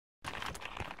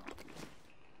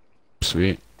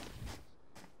Sweet.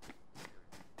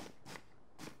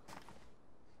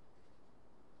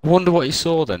 I wonder what you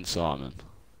saw then, Simon.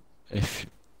 If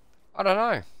I don't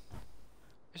know.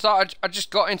 It's like I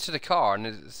just got into the car and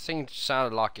the thing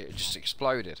sounded like it just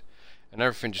exploded, and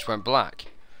everything just went black.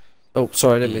 Oh,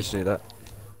 sorry, I didn't mean to do that.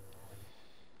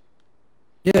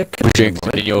 Yeah, we could be drink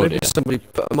mine. in your Maybe dear. somebody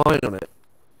put a mine on it.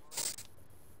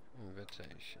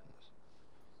 Invitations.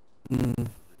 Mm.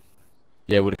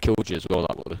 Yeah, would have killed you as well.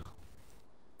 That would have.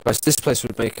 Guys, this place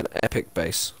would make an epic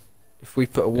base if we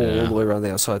put a wall all the way around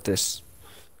the outside this.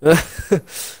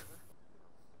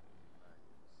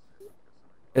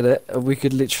 In it, and we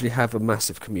could literally have a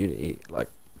massive community, like,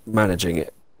 managing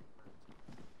it.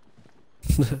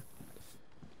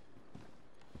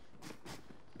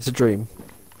 It's a dream.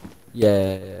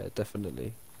 Yeah,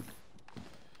 definitely.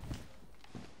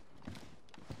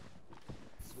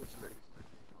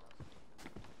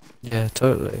 Yeah,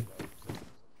 totally.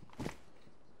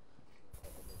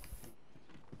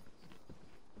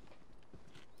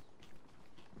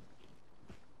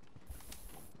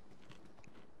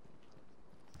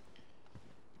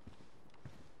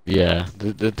 Yeah,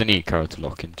 the need character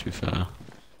lock in. To be fair.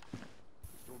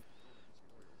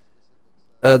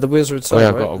 The wheels are inside, Oh yeah,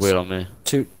 I've right? got a wheel on me.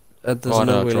 There's Oh, no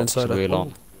no, wheel dropped inside. the wheel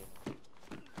on.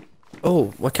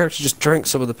 Oh, my character just drank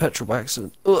some of the petrol by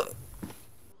accident. Ugh.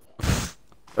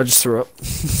 I just threw up.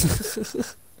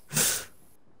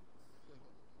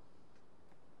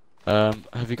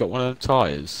 Have you got one of them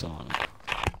tyres, Simon?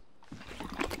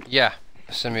 Yeah,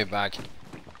 send me a bag.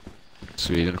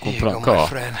 So you're gonna come Here put you on go, my car?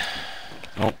 friend.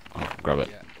 Oh, I'll grab it.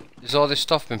 Yeah. Has all this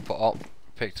stuff been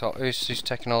picked up? Who's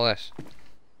taking all this?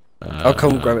 I'll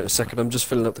come grab it in a second. I'm just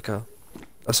filling up the car.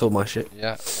 That's all my shit.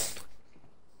 Yeah.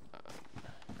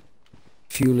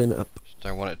 Fueling up. Just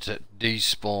don't want it to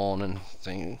despawn and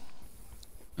thing.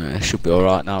 It should be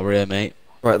alright now, we're here, mate.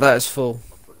 Right, that is full.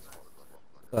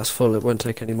 That's full. It won't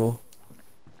take any more.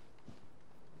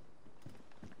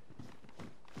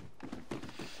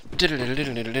 Thank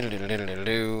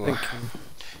you.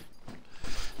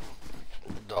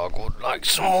 Dog would like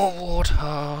some more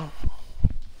water.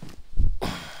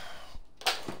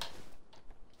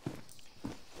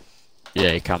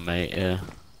 Yeah, you can, mate. Yeah.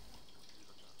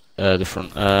 The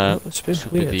front. It's a bit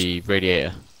Should be weird. the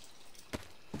radiator.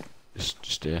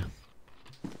 Just here.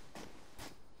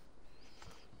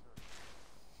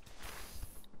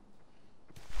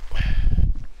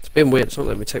 It's been weird. It's not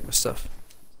letting me take my stuff.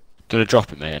 Do you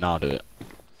drop it, mate, and I'll do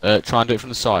it. Try and do it from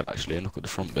the side, actually, and look at the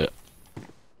front bit.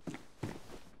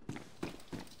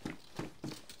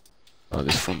 Like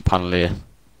this front panel here.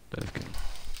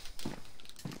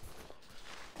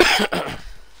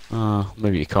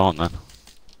 Maybe you can't then.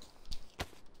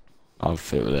 I'll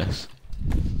fit with this.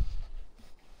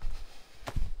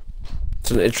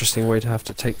 It's an interesting way to have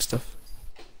to take stuff.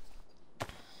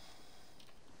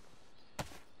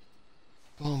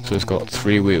 So it's got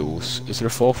 3 wheels. Is there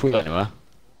a 4th wheel anywhere?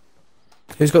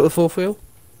 Who's got the fourth wheel?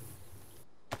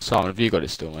 Simon, have you got it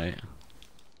still, mate?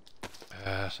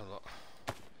 So look.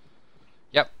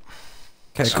 Yep.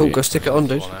 Okay, cool. Sweet. Go stick it on,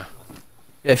 dude. Wanna-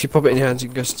 Yeah, if you pop it in your hands, you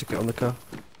can go stick it on the car.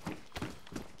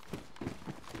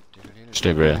 Just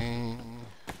over here.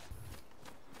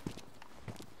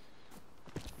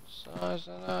 Size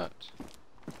of that.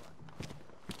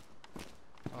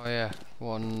 Oh yeah,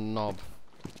 one knob.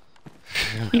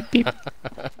 Beep beep.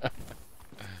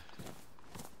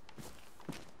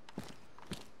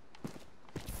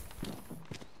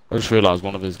 I just realised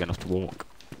one of us is going to have to walk.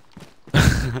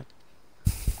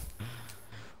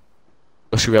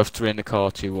 Or should we have 3 in the car,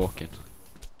 2 walking?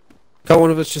 Can't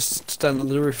one of us just stand on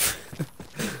the roof?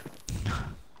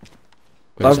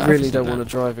 Where's I really Alfie don't then? want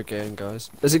to drive again, guys.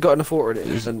 Has it got enough water in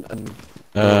it? And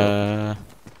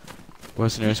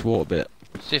Where's the nearest water bit?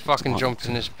 See if I can jump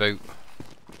in this boot.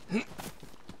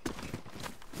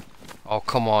 Oh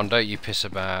come on, don't you piss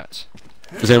about.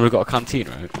 Has anyone got a canteen,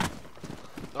 right?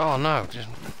 Oh no, just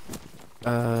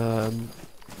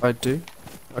I do.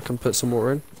 I can put some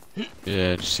water in.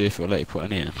 Yeah, just see if it'll let you put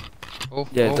any in. oh,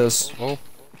 Yeah, it oh, does. Oh,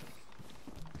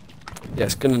 Yeah,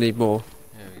 it's gonna need more.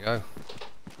 there we go.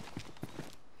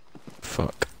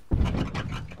 Fuck.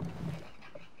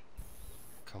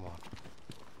 Come on.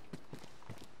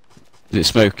 Is it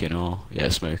smoking or? Yeah,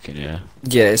 smoking, yeah.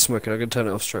 Yeah, it's smoking. I can turn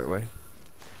it off straight away.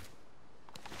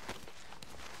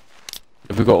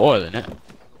 Have we got oil in it?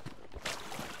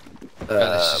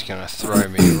 This is gonna throw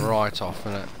me right off,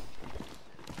 innit?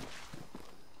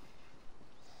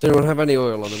 Does anyone have any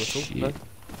oil on them at all? No?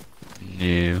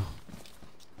 No.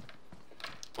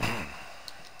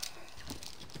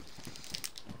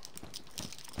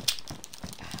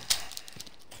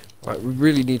 Right, we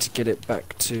really need to get it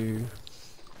back to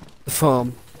the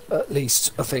farm, at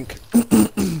least, I think.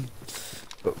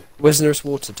 But where's the nearest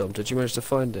water dump? Did you manage to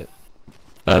find it?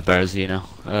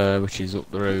 Berezino, which is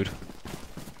up the road.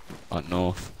 Like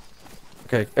north.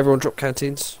 Okay, everyone drop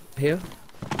canteens here.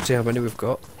 See how many we've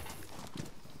got.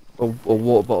 Or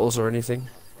water bottles or anything.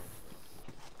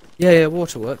 Yeah,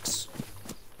 water works.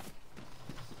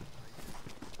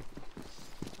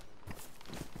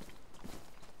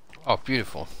 Oh,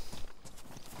 beautiful.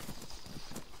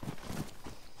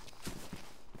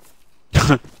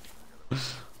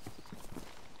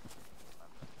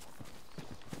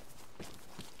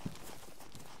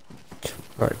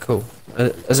 Right, cool.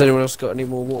 Has anyone else got any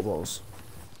more water bottles?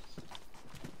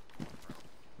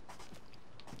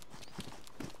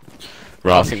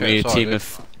 Right, I I'm think sure we need a it's team alright,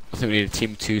 of. I think we need a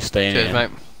team of 2 staying Cheers, here.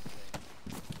 mate.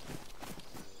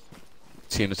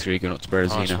 Team of 3 going up to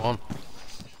Nice Berezino. one.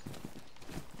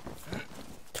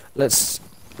 Let's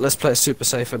play it super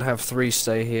safe and have 3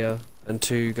 stay here and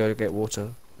 2 go get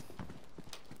water.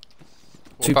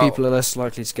 What 2 about- people are less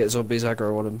likely to get zombies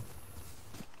aggro on them.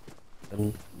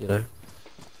 And, you know.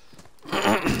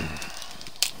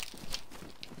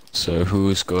 So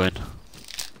who's going?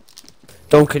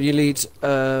 Don, can you lead,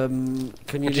 can you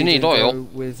What do you lead need, and go oil?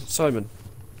 with Simon?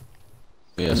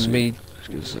 Yes. And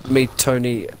me,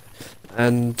 Tony,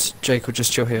 and Jake will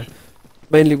just chill here.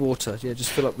 Mainly water, yeah,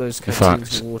 just fill up those In canteens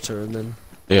fact- with water and then...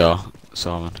 Yeah,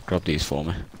 Simon, grab these for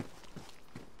me.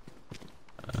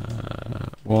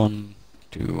 1,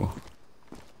 2.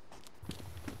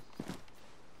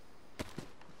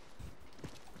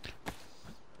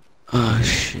 Oh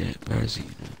shit, Berezino.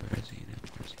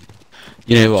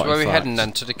 You know what? So where are in we heading fact,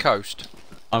 then? To the coast?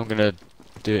 I'm gonna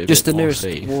do it a Just bit the more nearest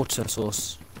safe. water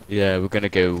source. Yeah, we're gonna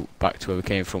go back to where we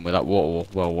came from, where that water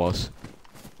well was.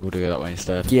 We'll do it that way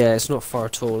instead. Yeah, it's not far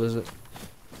at all, is it?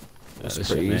 It's this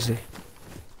pretty way, mate. easy.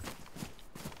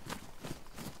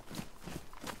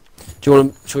 Do you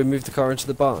want to? Should we move the car into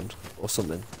the barn or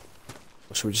something,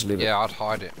 or should we just leave it? Yeah, I'd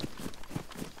hide it.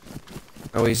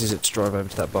 How easy is it to drive over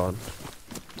to that barn?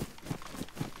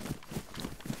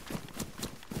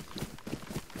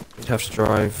 You'd have to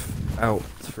drive out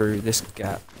through this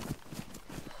gap.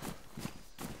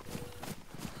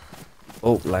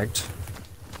 Oh, lagged.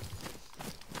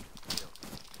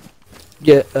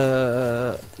 Yeah,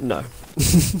 no.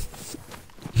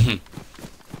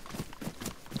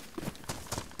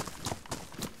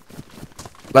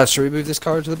 Lads, should we move this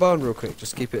car into the barn real quick?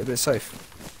 Just keep it a bit safe.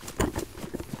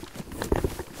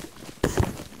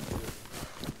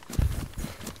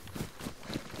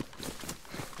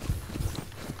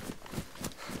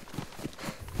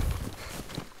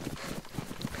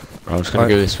 Right, I'm just gonna Right.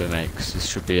 go this way, mate, 'cause there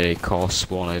should be a car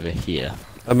spawn over here.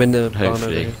 I'm in the barn over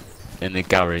Hopefully, here. in the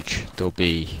garage, there'll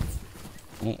be...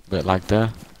 Oh, a bit like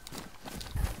there.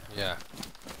 Yeah.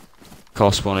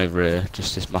 Car spawn over here,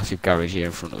 just this massive garage here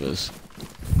in front of us.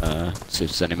 See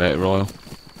if there's any motor oil.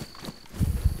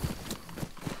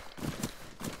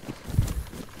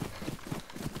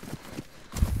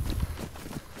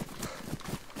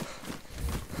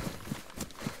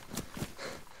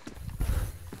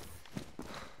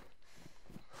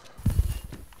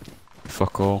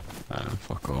 Fuck all.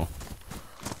 Fuck all.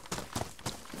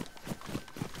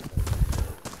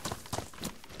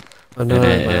 I know,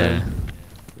 Yeah. man.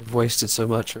 We've wasted so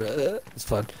much. It's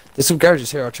fine. There's some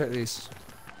garages here. I'll check these.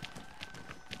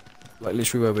 Like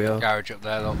literally where we are. Garage up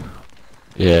there, though.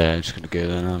 Yeah, I'm just gonna go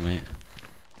there now, mate.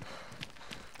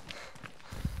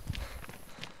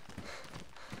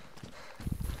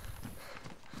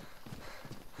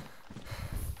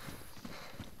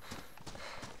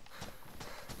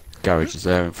 Garage is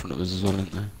there in front of us as well,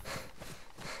 isn't there?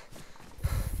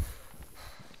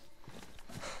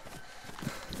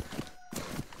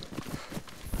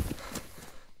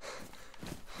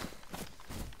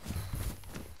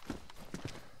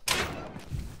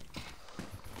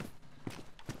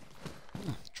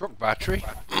 Truck battery.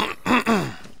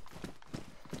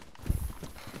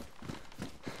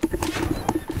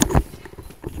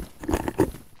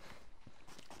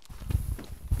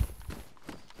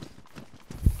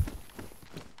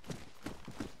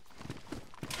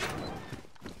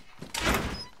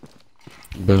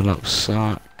 Build up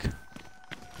sack.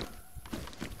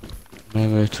 No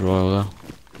motor oil though.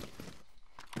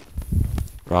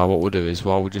 Right, what we'll do is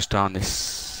while we're just down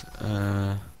this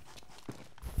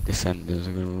this end of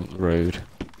the road.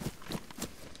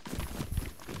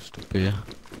 Just up here.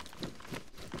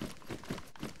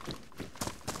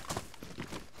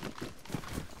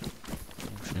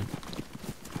 Oh, shit.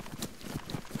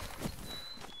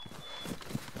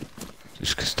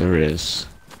 Just 'cause there is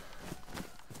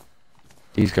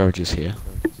these garages here.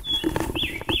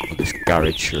 Well, this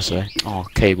garage, should I say? Oh,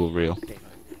 cable reel.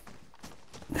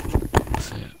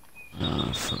 That's it.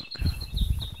 Oh, fuck.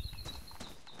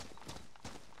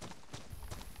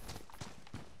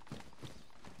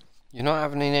 You're not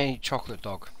having any chocolate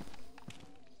dog.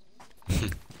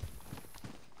 Not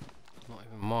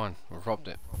even mine. I've robbed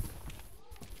it.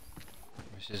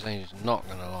 Mrs. A's not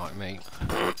gonna like me.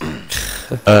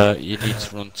 You need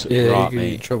to run to Yeah, right, you're gonna get in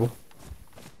mate. trouble.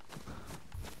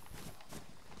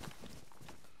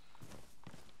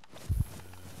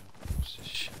 What's this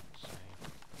shit saying?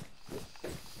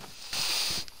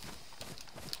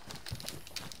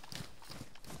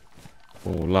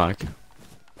 Oh, lag.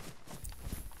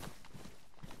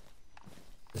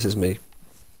 This is me.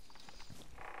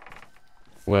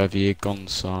 Where have you gone,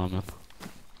 Simon?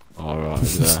 Alright,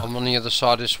 there. I'm on the other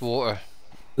side of this water.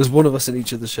 There's one of us in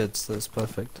each of the sheds, so that's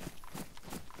perfect.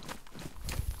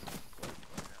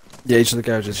 Yeah, each of the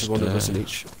garages, there's one of us in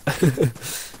each.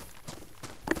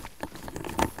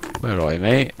 Where are you,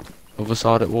 mate? Other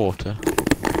side of water?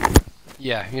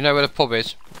 Yeah, you know where the pub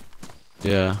is?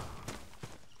 Yeah.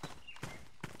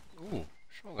 Ooh,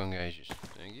 shotgun gauges.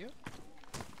 Thank you.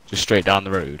 Just straight down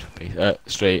the road.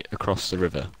 Straight across the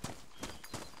river.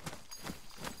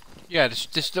 Yeah,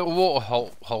 this little water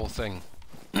hole thing.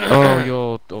 Oh,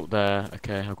 you're up there.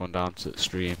 Okay, I've gone down to the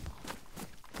stream.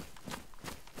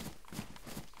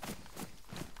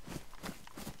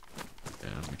 Yeah,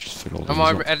 let me just fill all Am these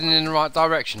I up. heading in the right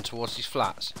direction towards these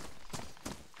flats?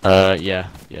 Yeah.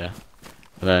 And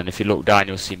then if you look down,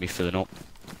 you'll see me filling up.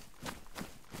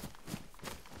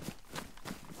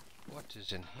 What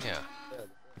is in here?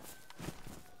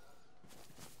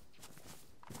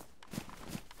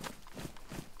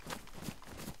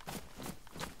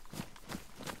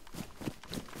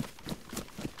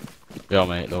 Yeah,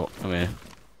 mate, look, come here.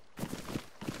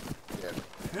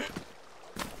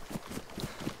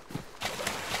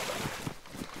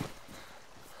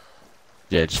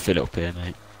 Yeah, just fill it up here,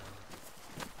 mate.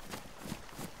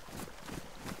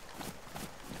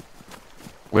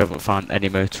 We haven't found any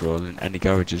motor oil in any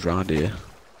garages around here.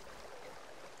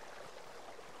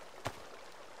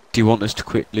 Do you want us to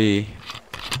quickly...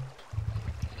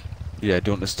 Yeah,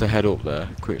 do you want us to head up there,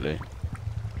 quickly?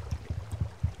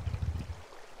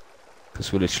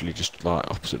 Because we're literally just, like,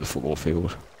 opposite the football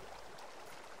field.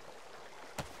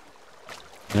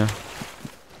 Yeah.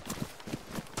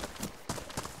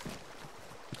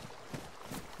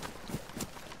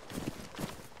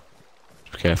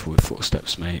 Be careful with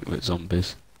footsteps, mate, with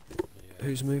zombies.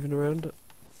 Who's moving around?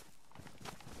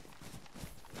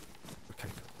 Okay, cool.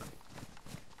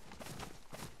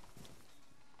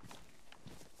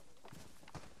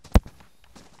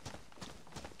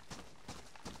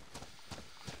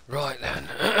 Right then.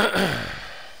 I'm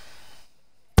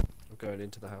going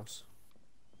into the house.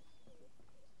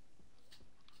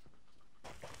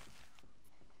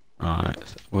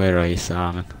 Alright, where are you,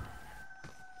 Simon?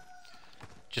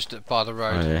 Just by the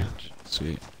road. Oh, yeah.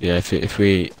 Sweet. Yeah, if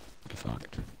we... In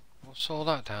fact... What's all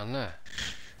that down there?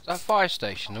 Is that a fire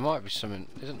station? There might be something...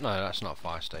 Isn't? No, that's not a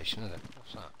fire station, is it?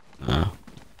 What's that? No.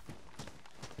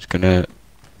 Just gonna There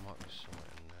might be something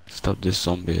in there. stop this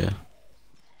zombie here.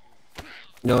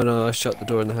 No, I shut the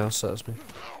door in the house, that was me.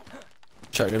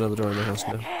 Shutting another door in the house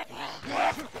now.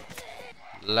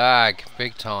 Lag,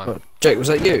 big time. Oh, Jake, was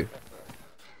that you?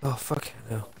 Oh, fuck it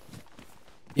now.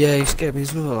 Yeah, you scared me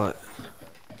as well, like...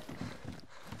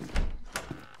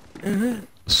 That'd be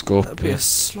Scorpion. a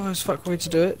slow as fuck way to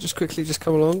do it. Just quickly, just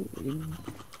come along, and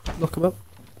lock him up.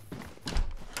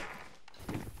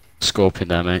 Scorpion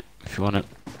there, mate. If you want it.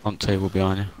 On table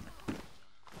behind you.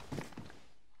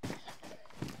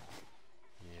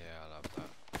 Yeah, I love that.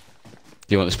 Do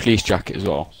you want this police jacket as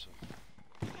well? Awesome.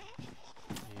 Yeah,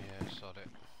 sod it.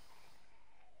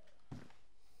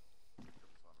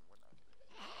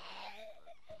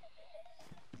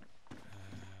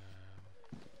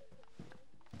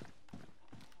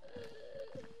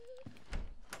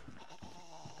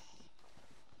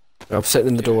 I'm sitting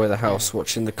in the doorway of the house,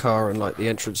 watching the car and like the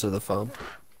entrance of the farm.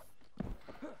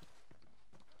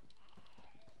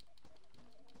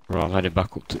 Right, I'm heading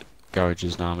back up to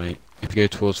garages now, mate. If you go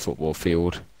towards football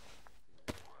field.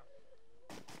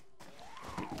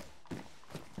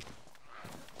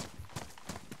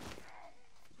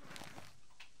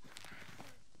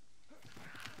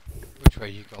 Which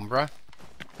way you gone, bro?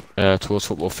 Towards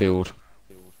football field.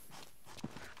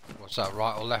 What's that,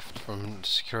 right or left from the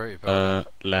security building?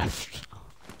 Left.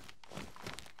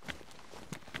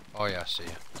 Oh yeah, I see you.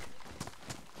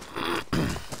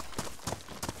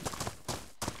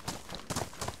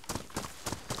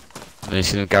 And you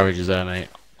see the garages there, mate.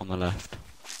 On the left.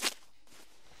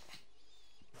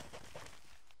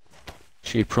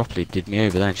 She properly did me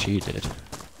over then, she did.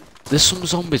 There's some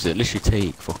zombies that literally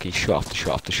take fucking shot after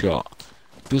shot after shot.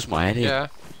 Does my head in. Yeah.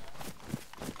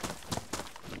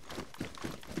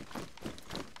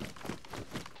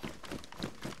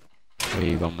 Where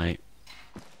you gone, mate?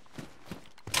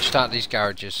 Start these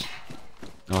garages.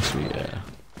 Oh, sweet, yeah.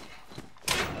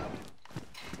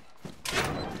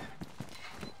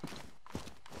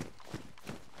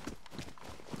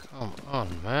 Come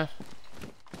on, man.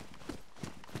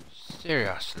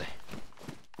 Seriously.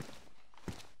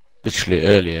 Literally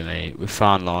earlier, mate, we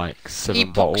found like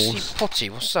 7 bottles. Epoxy putty,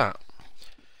 what's that?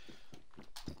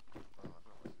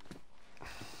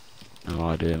 No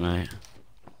idea, mate.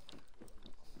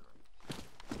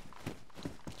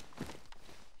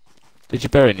 Did you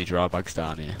bury any dry bags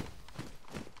down here?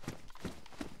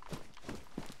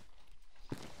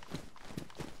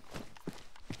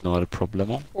 Not a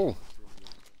problem. Oh.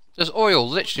 There's oil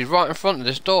literally right in front of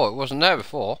this door. It wasn't there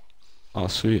before. Oh,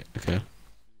 sweet, okay.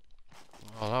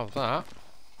 I'll have that.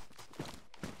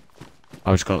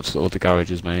 I was gone up to all the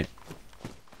garages, mate.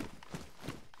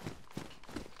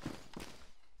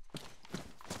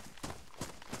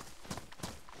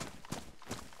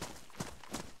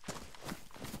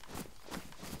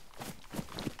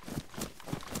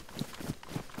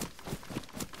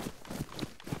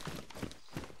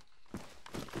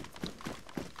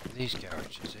 These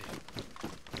garages here.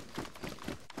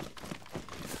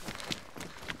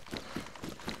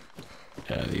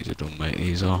 Yeah, these are done, mate.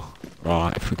 These are.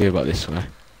 Right, if we go back this way.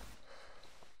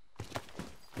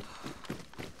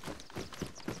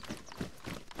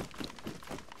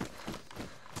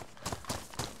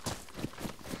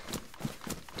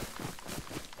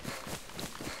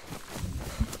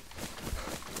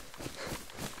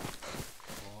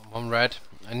 I'm red.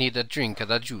 I need a drink of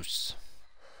the juice.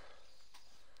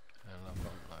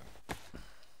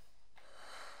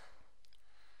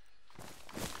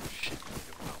 Shit,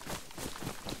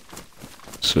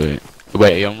 Sweet.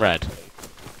 Wait, are you on red?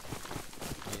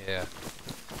 yeah.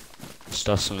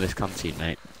 Start some of this canteen,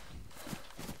 mate.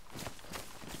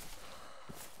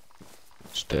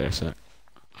 Just do a sec.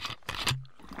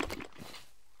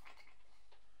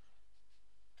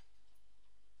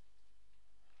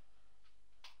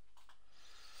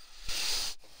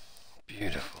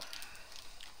 Beautiful.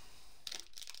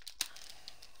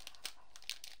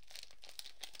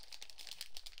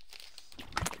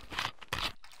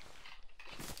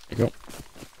 There you go.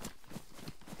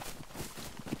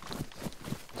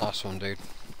 Last one, dude.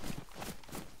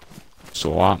 It's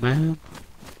alright, man.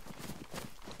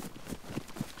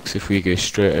 So if we go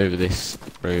straight over this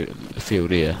road, the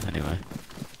field here, anyway.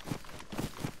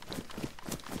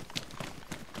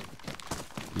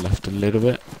 Left a little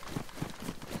bit.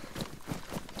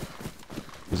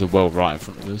 There's a well right in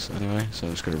front of us, anyway, so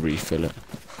I'm just going to refill it.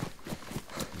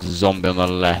 There's a zombie on the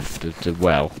left of the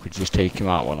well. Could you just take him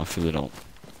out while I fill it up?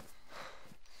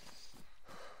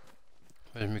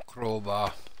 Where's my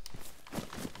crowbar?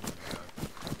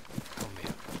 Come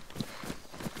here.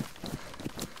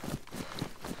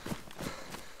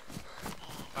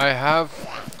 I have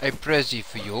a prezi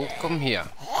for you. Come here.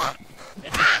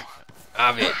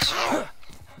 Have it.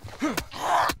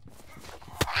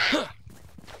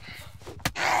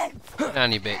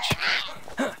 Nanny bitch.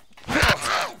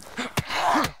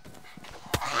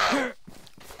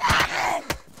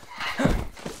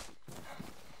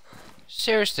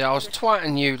 Seriously, I was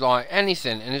twatting you like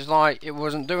anything, and it's like it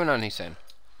wasn't doing anything.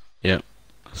 Yep,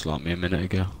 that's like me a minute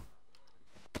ago.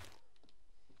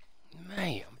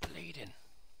 Mate, I'm bleeding.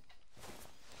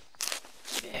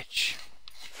 Bitch.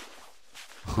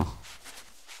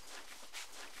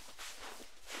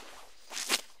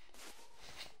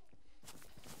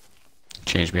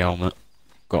 Changed my helmet.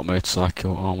 Got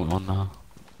motorcycle helmet on now.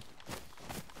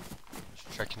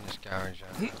 Just checking this garage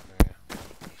out.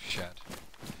 Shed.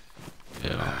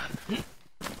 Yeah.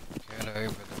 Get over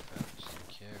the fence,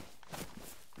 thank you.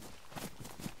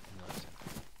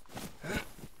 Nothing.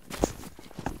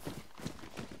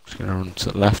 Just gonna run to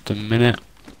the left a minute.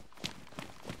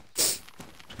 Just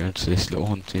go to this little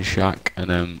hunting shack, and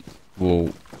then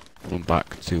we'll run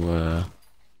back to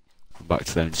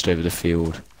them just over the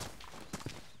field.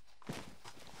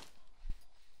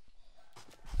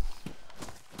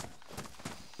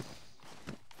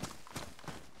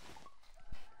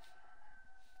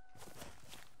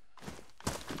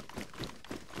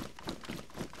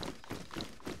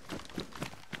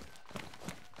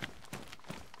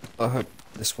 I hope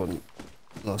this one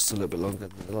lasts a little bit longer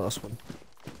than the last one.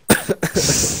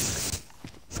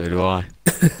 So do I.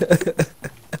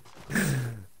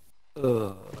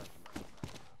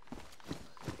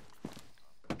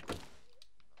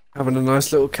 Having a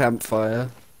nice little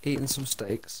campfire. eating some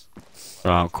steaks.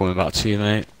 Right, I'm coming back to you,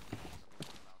 mate.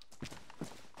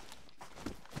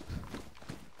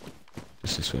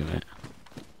 Just this way, mate.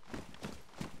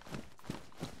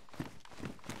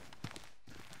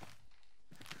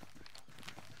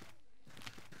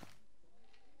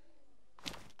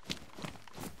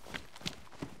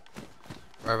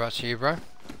 Whereabouts are you, bro?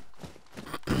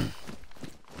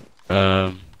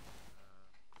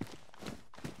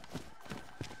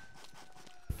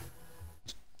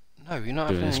 No, you're not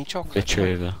having any chocolate. Bitch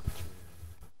over.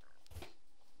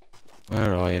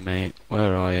 Where are you, mate?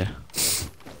 Where are you? Just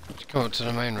come up to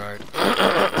the main road.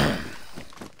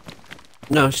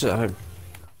 No, she's at home.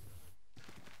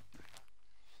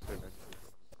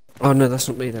 Oh no, that's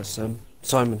not me. That's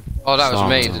Simon. Oh, that was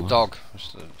me, Simon. the dog.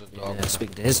 That's the dog. Yeah,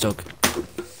 speaking to his dog.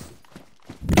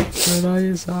 Where are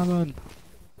you, Simon?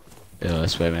 Yeah,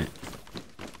 this way, mate.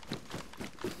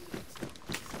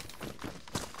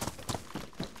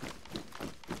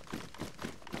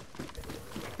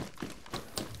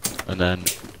 And then,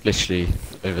 literally,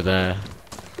 over there.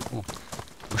 Oh,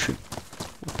 shoot.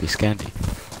 Be scandy.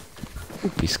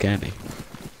 Be scandy.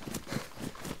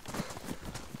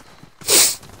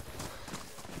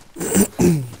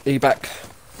 Are you back?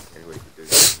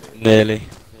 Nearly.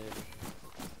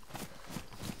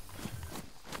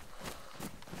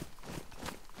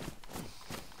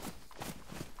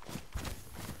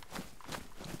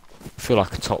 I feel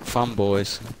like a top fan,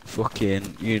 boys. Fucking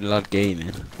Unilad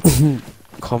Gaming.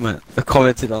 I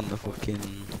commented on the fucking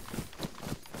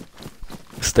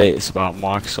status about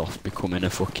Microsoft becoming a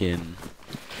fucking £1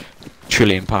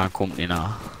 trillion company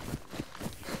now.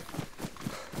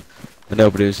 And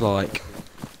nobody was like,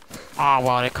 oh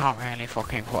well, they can't really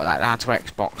fucking put that down to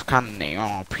Xbox, can they?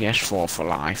 Oh, PS4 for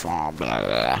life, oh blah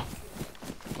blah.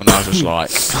 And I was just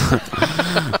like,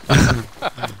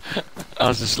 I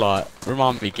was just like,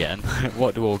 remind me again,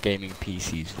 what do all gaming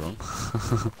PCs run?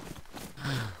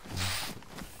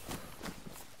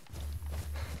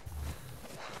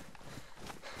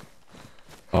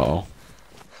 Uh-oh.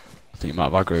 I think you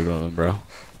might have aggroed one of them, bro.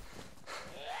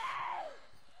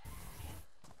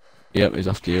 Yep, he's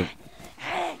after you.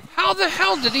 How the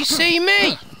hell did he see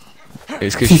me?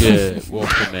 It's because you're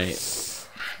walking, mate.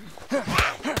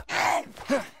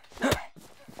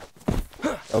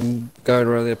 I'm going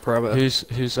around the perimeter. Who's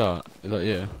that? Is that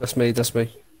you? That's me. That's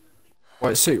me.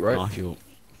 White suit, right? Oh, you're...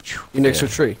 You next to a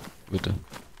Yeah, tree. good.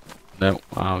 No,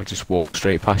 I just walked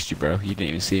straight past you, bro. You didn't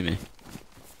even see me.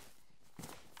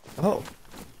 Oh.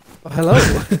 Oh, hello.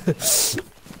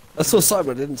 I saw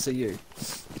Simon. I didn't see you.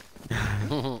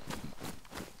 I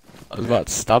was about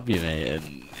to stab you, mate,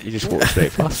 and you just walked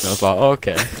straight past me. I was like, oh,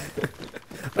 okay.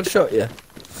 I'd shot you.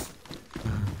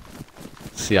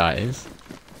 See how it is.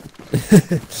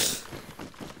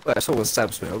 Well, if someone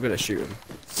stabs me, I'm gonna shoot him.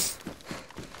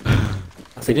 I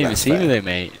You think didn't even that's see me fair. though,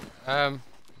 mate.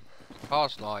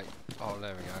 Car's like, oh,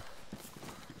 there we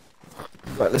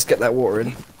go. Right, let's get that water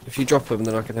in. If you drop him,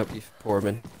 then I can help you pour him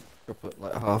in. Drop it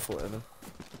like half or whatever.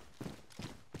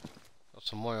 Got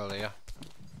some oil here.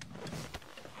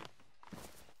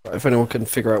 Right, if anyone can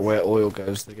figure out where oil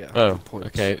goes, they get 100 Oh, points.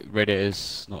 okay.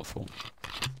 Radiator's not full.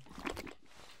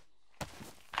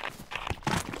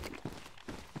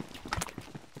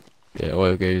 Yeah,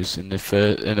 oil goes in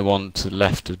the one to the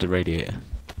left of the radiator.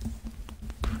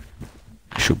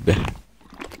 Should be.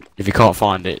 If you can't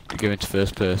find it, you go into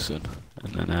first person,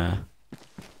 and then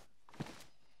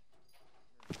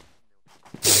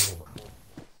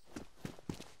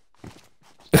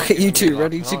Look at you two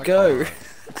ready to go.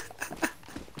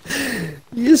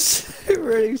 You're so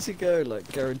ready to go, like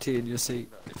guaranteeing your seat.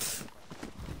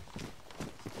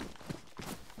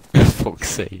 fuck's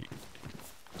sake.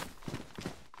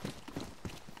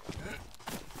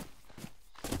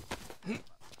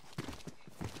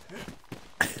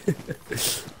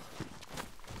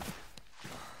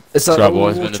 Is that So all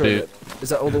boys, the been a water in bit- it? Is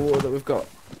that all the water that we've got?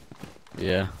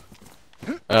 Yeah.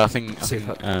 I think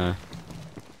Super.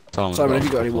 Simon's Simon, have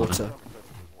you got a any couple on water? it.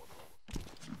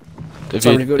 Have Simon,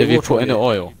 you, have you got any have you water put in the on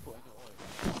oil?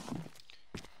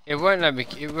 It won't let me.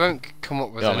 It won't come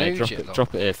up with Yeah, an mate, ooze yet, though.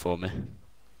 drop it here for me.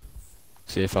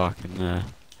 See if I can.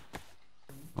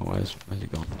 Oh, where's he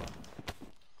gone?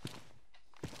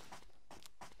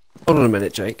 Hold on a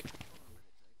minute, Jake.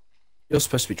 You're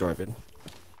supposed to be driving.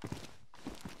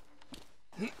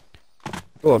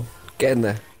 Go on, get in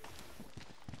there.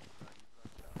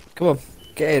 Come on,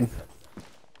 get in.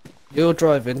 You're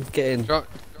driving, get in. Do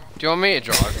you want me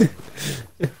to drive?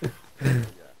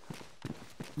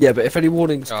 Yeah, but if any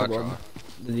warnings I'll come on, drive.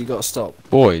 then you gotta stop.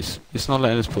 Boys, it's not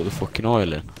letting us put the fucking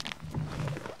oil in.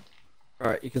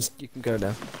 Alright, you can go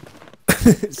now.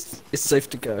 It's safe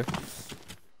to go.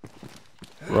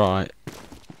 Right.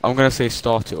 I'm gonna say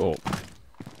start it up.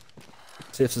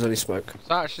 See if there's any smoke. Is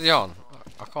that actually on?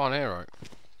 I can't hear it.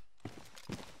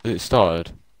 Has it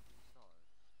started?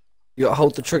 You gotta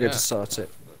hold the trigger Yeah. to start it.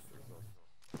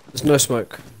 There's no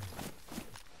smoke.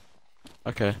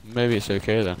 Okay, maybe it's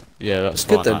okay then. Yeah, that's It's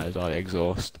good fine. then. That is like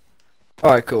exhaust.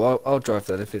 Alright, cool. I'll drive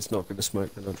then. If it's not gonna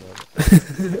smoke, then I'll drive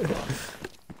it.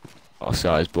 I'll see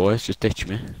how it is, boys. Just ditch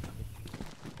me.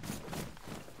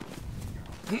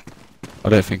 I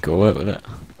don't think it'll work with it.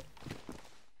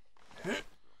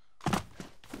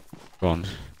 Go on.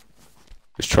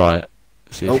 Just try it.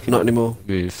 See if Oh, you can not anymore.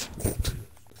 move.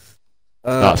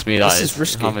 Uh, That's me, this that is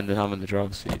risky. I'm in the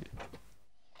driver's seat.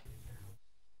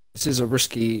 This is a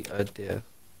risky idea.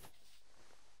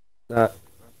 Nah,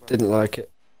 didn't like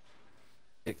it.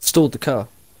 It stalled the car.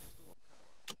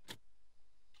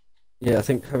 Yeah, I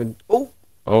think having... Oh!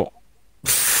 Oh.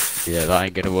 Yeah, that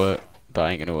ain't gonna work. That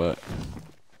ain't gonna work.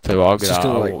 So I'll It's get just out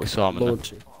gonna, of like, what we saw him in.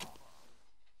 launch you.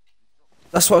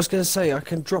 That's what I was gonna say. I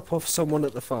can drop off someone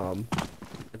at the farm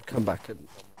and come back and...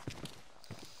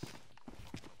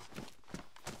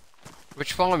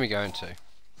 Which farm are you going to?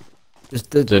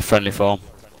 The friendly farm.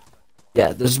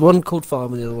 Yeah, there's one called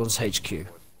farm and the other one's HQ.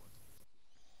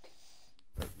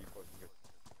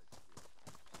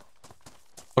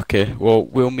 Okay, well,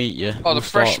 we'll meet you. Oh, We'll the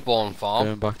start Freshborn farm.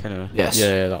 going back anyway. Yes.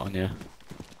 Yeah, that one, yeah.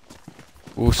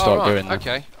 We'll Oh, start right, going there.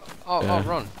 okay. I'll Yeah.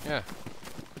 run, yeah.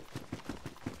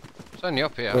 It's only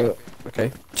up here.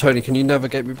 Okay. Tony, can you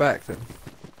navigate me back then?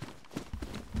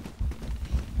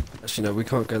 Actually, no, we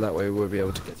can't go that way. We won't be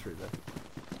able to get through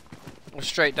there.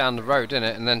 Straight down the road,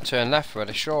 innit? And then turn left where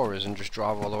the shore is and just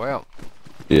drive all the way up.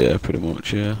 Yeah, pretty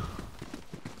much, yeah.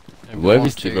 And Where 1,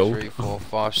 is the 2, road? 3, 4,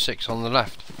 5, 6 on the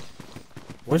left.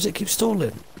 Why does it keep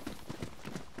stalling?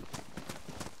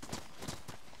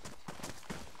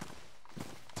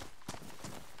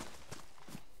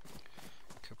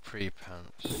 Capri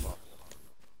pants.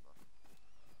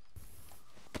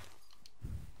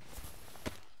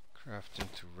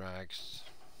 Crafting to rags.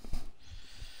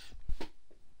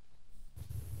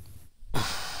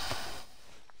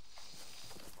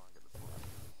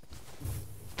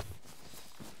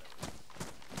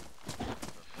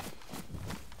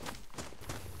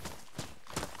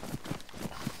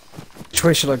 Which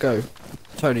way should I go?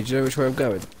 Tony, do you know which way I'm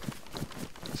going?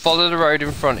 Follow the road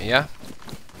in front of you.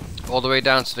 All the way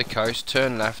down to the coast.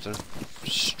 Turn left and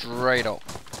straight up.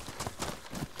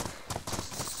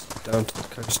 Down to the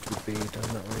coast would be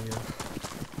down that way,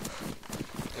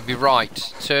 yeah. It'll be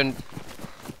right. Turn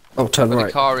Oh, turn where right.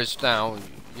 the car is now.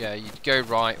 Yeah, you'd go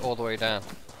right all the way down.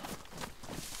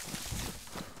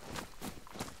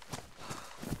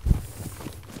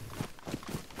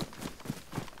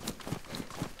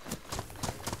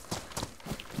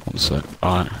 One sec.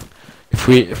 Alright. If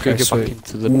we Okay, get so back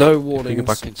into the no if we warnings. get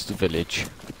back into the village.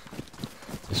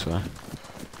 This way.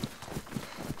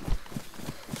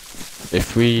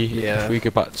 If we go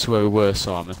back to where we were,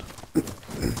 Simon,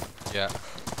 Yeah.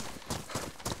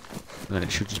 then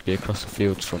it should just be across the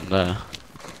fields from there.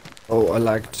 Oh, I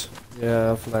lagged.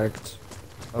 Yeah, I've lagged.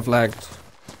 I've lagged.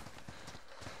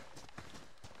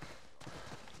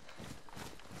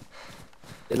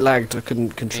 It lagged, I couldn't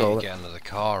Need control to it. get another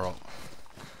car up.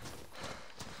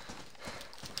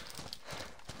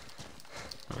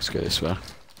 Let's go this way. I'm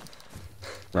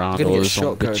Round gonna all get the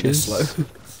shot going this slow.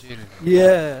 Dude,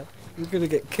 Yeah, we're gonna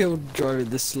get killed driving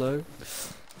this slow.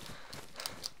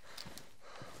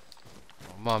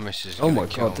 my missus is Oh gonna my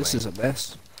kill god, this me. is a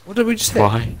mess. What did we just hit?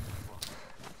 Why?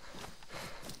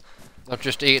 I've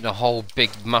just eaten a whole big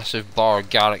massive bar of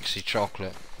Galaxy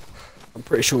chocolate. I'm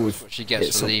pretty sure we've... What she gets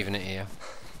Hit for some- leaving it here.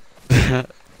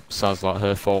 Sounds like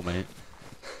her fault, mate.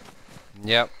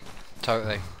 Yep,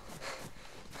 totally.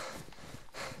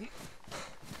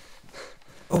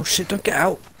 Oh shit, don't get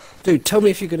out. Dude, tell me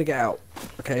if you're gonna get out.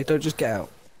 Okay, don't just get out.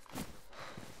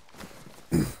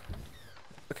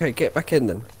 Okay, get back in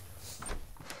then.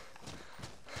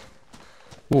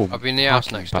 Ooh, I'll be in the house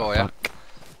packing next door, yeah? backpack.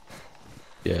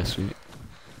 Yeah, sweet.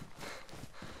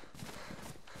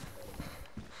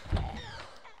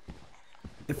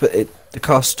 Yeah, but the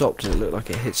car stopped and it looked like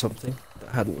it hit something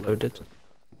that hadn't loaded.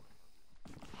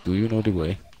 Do you know the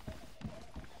way?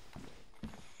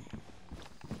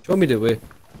 Show me the way.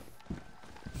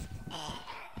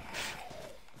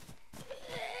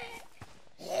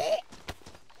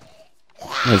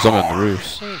 There's zombie on the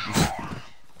roof.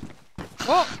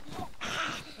 What?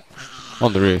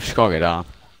 On the roof, she can't get down.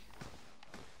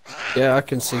 Yeah, I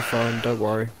can see fine, don't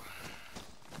worry.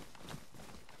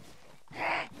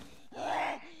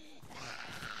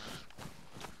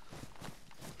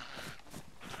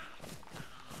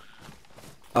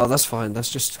 Oh, that's fine.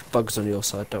 That's just bugs on your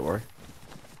side. Don't worry.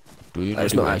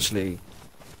 It's not actually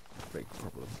a big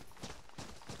problem.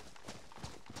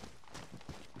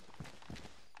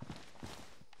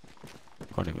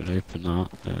 Can't even open that.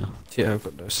 Yeah. Yeah, I've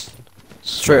got no.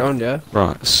 Straight on, yeah.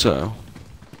 Right. So.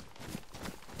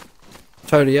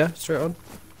 Tony, yeah, straight on.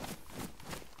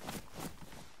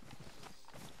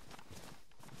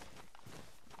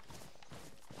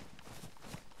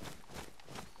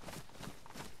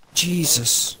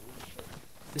 Jesus.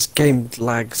 This game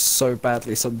lags so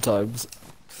badly sometimes.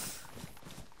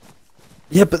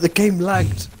 Yeah, but the game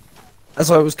lagged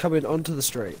as I was coming onto the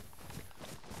straight.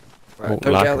 Right,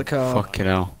 don't get out of the car. Fucking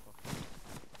hell.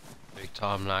 Big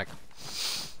time lag.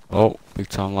 Oh, big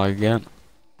time lag again.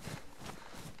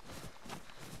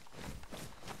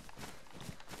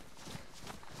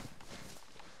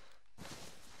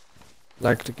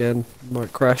 Lagged again.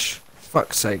 Might crash.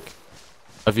 Fuck's sake.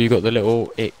 Have you got the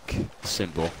little ick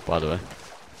symbol, by the way?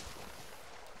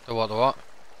 The what, the what?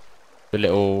 The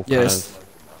little Yes.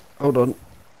 Hold on.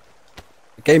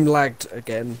 The game lagged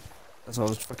again as I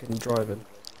was fucking driving.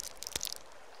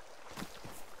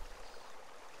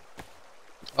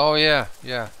 Oh yeah,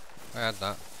 yeah. I had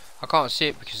that. I can't see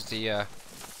it because the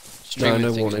streaming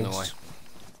no thing's in the way. warnings.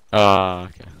 Ah,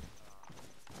 okay.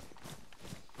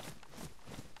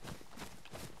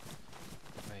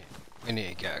 Wait, we need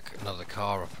to get another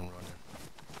car up and running.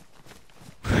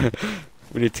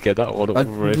 We need to get that one up I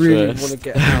and running really first. want to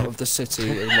get out of the city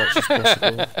as much as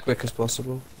possible, quick as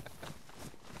possible.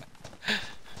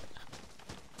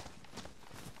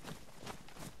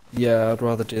 Yeah, I'd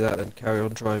rather do that than carry on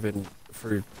driving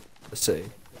through the city.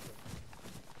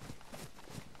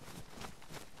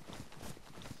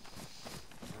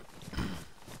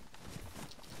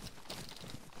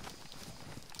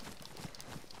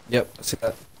 Yep, I see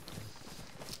that.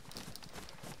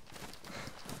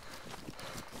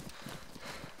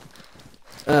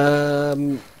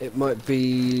 It might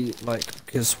be like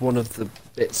because one of the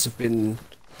bits have been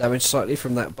damaged slightly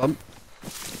from that bump.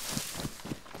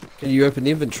 Can you open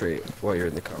the inventory while you're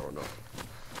in the car or not?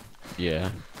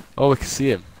 Yeah. Oh, we can see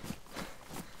him.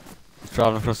 He's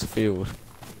driving across the field.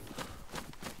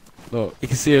 Look, you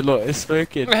can see him. Look, it's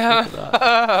smoking. Look at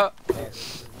that.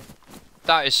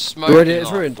 That is The smoking. radiator's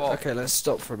like ruined. fuck. Okay, let's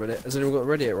stop for a minute. Has anyone got a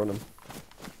radiator on them?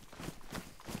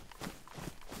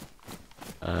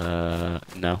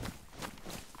 No.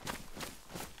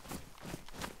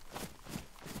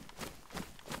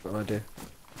 Got an idea.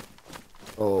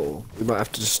 Oh, we might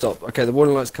have to just stop. Okay, the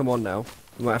warning lights come on now.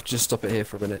 We might have to just stop it here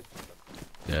for a minute.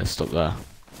 Yeah, stop there.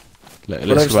 Well,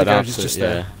 Let's actually, go down garage is to just yeah.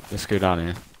 there. Let's go down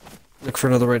here. Look for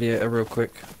another radiator real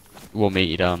quick. We'll meet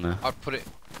you down there. I'd put it.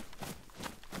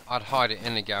 I'd hide it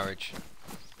in the garage.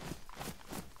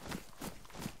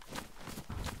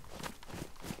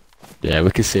 Yeah,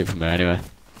 we can see it from there anyway.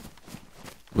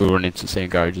 We'll run into the same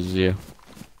garage as you.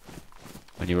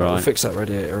 When you're We'll right. fix that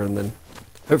radiator and then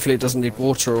hopefully it doesn't need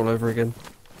water all over again.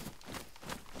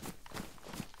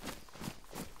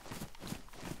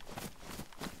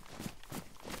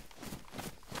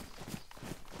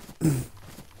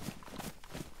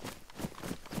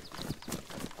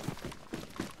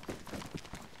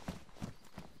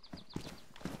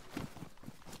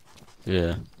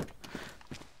 Yeah.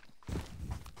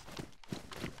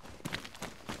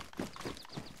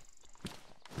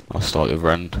 I'll start with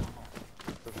Rend.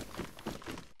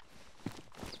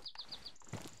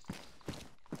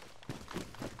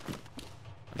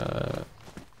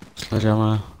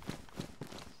 Sledgehammer.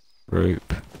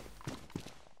 Rope.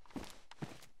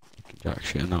 Jack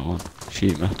shit in that one.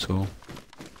 Sheet metal.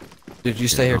 Did you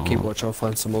stay here and keep No. watch? I'll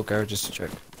find some more garages to check.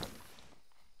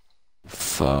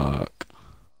 Fuck.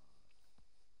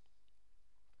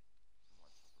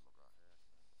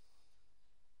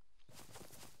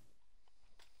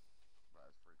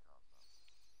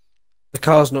 The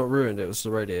car's not ruined, it was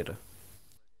the radiator.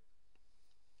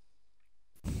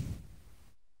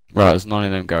 Right, there's 9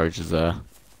 of them garages there.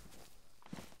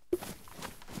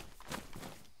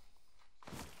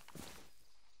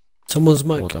 Someone's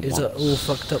mic More than is all once.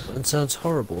 fucked up and sounds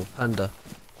horrible, Panda.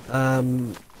 I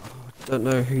don't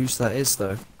know whose that is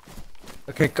though.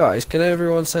 Okay, guys, can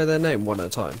everyone say their name one at a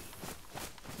time?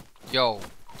 Yo,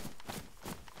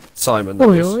 Simon. That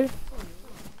Oi, was. oi.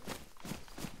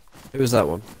 Who was that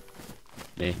one?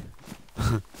 Me.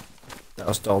 That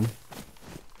was Dom.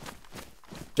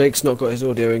 Jake's not got his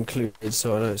audio included,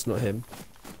 so I know it's not him.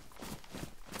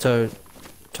 So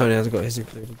Tony hasn't got his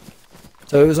included.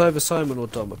 So it was either Simon or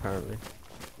Dom, apparently.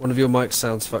 One of your mics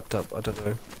sounds fucked up. I don't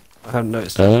know. I haven't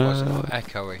noticed. why is it not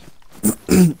echoey?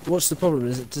 What's the problem?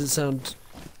 Does it sound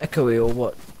echoey or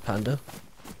what, Panda?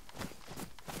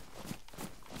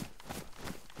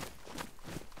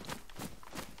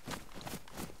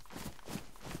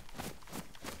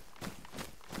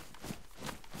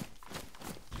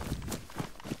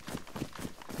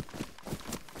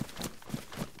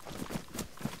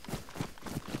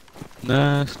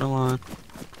 No, it's not mine.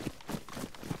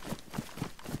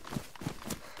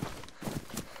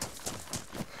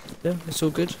 Yeah, it's all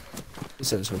good. He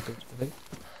said it's all good, I think.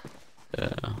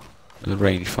 Yeah. The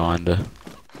rangefinder.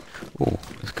 Oh,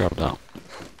 let's grab that.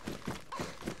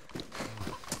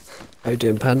 How you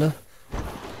doing, Panda?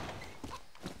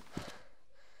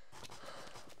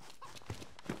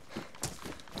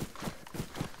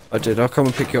 I did. I'll come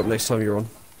and pick you up next time you're on.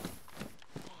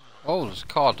 Oh, there's a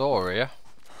car door here.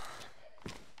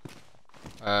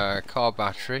 Car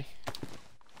battery.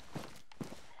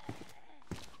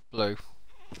 Blue.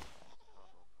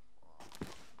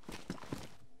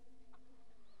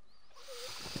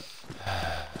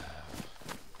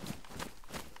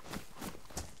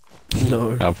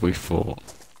 No. Have we fought?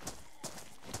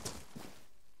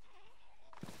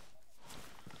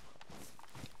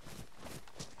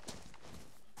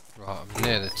 Right, I'm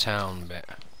near the town bit.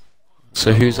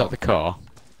 So who's at the car?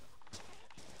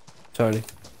 Tony.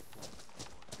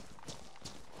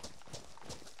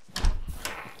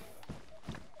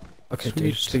 Okay,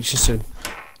 dude. Speak to you soon.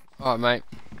 Alright, mate.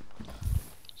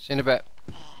 See you in a bit.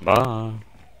 Bye.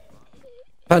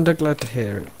 Panda, glad to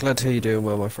hear it. Glad to hear you doing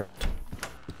well, my friend.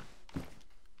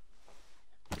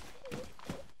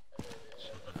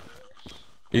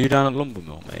 Are you down at Lumber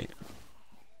Mill, mate?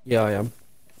 Yeah, I am.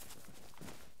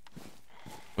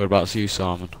 Whereabouts are you,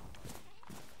 Simon?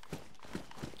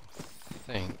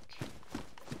 I think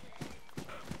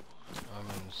I'm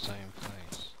in the same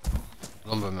place.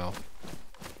 Lumber mill.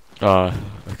 Ah,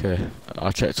 okay.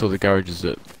 I checked all the garages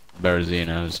at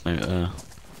Berezino's, mate, there.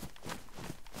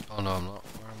 Oh no, I'm not.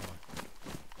 Where am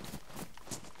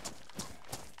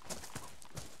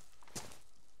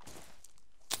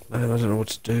I? Man, I don't know what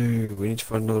to do. We need to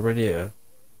find another radiator.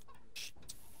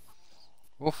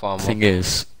 We'll find Thing one.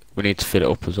 is, we need to fit it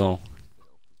up as well.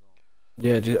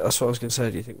 Yeah, that's what I was going to say.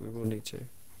 Do you think we will need to?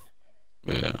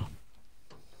 Yeah.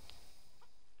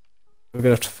 We're going to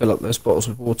have to fill up those bottles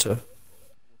with water.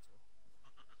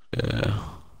 Yeah.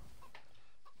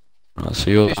 Right, so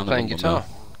you're Who's down at playing Lumber guitar? Mill.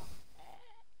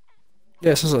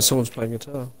 Yeah, it sounds like someone's playing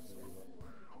guitar.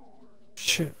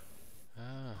 Shit.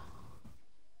 Ah.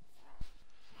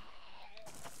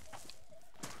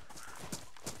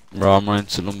 Right, I'm running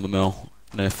to Lumber Mill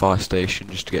near fire station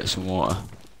just to get some water.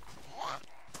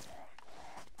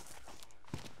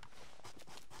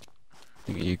 I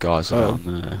think you guys are Oh.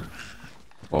 down there.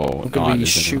 Oh, I'm going to be anyway.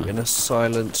 shooting a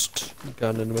silenced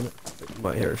gun in a minute. But you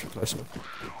might hear it if you're close enough.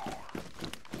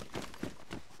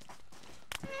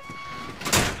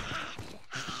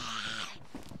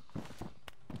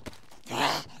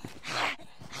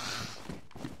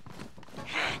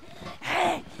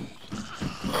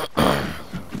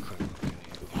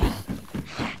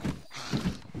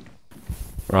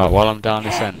 Right, while I'm down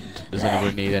this end, does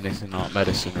anybody need anything like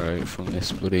medicine route from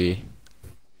this bloody...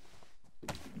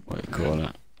 what do you call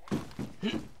it?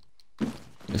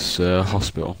 This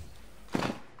hospital.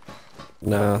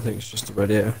 No, I think it's just a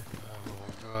radiator.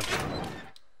 Oh god.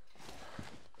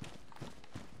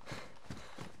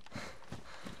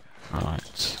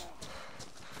 Right.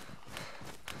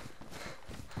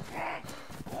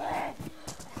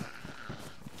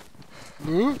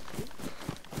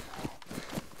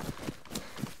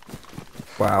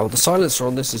 Wow, the silencer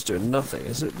on this is doing nothing.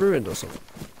 Is it ruined or something?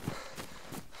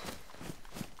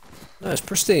 No, it's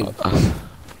pristine. I'm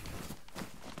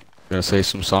gonna say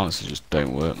some silencers just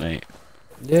don't work, mate.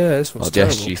 Yeah, this one's Like the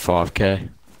terrible. SG5K.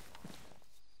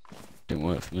 Didn't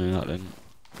work for me, that didn't.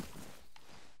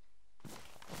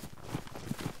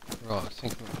 Right, I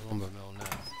think I'm at the lumber mill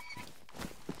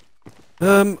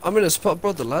now. I'm in a spot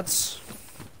brother, lads.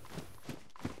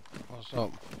 What's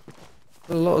up?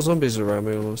 A lot of zombies around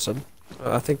me all of a sudden.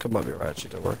 I think I might be right,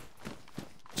 actually, don't worry.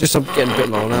 Just I'm getting a bit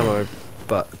low on ammo,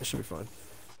 but it should be fine.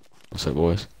 What's up,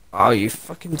 boys? Oh, you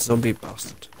fucking zombie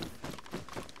bastard.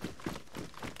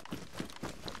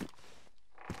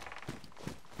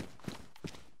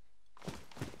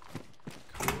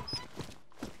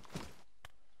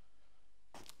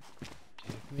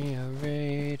 Give me a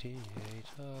radiator.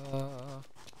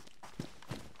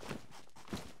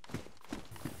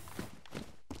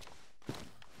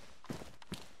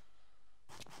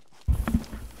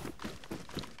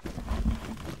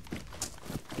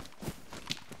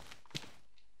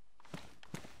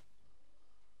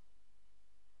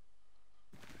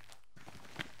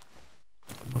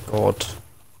 Oh my god.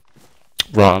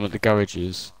 Right, I'm at the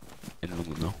garages in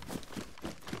Lumber Mill.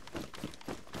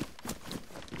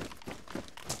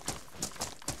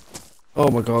 Oh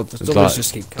my god, the It's zombies like-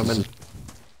 just keep coming.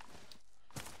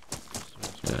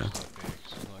 Yeah.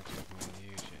 It's not giving me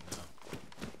to use it now.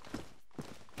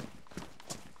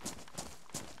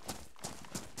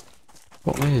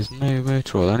 What way? There's no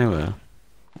motor oil anywhere.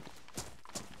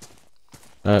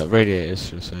 Radiators,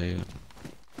 should I say. Yeah.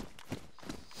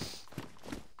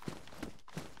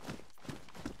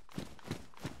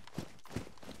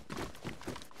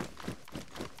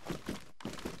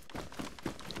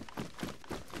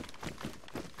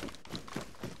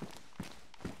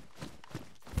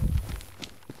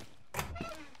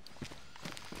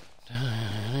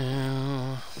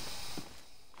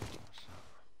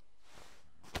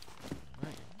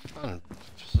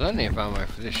 Plenty of ammo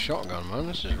for this shotgun, man.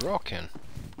 This is rocking.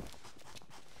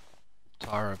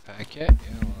 Tire repair kit. Yeah,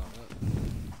 we'll have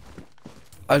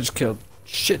that. I just killed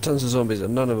shit tons of zombies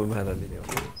and none of them had any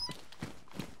of.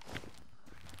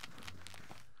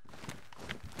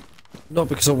 Not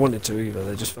because I wanted to either.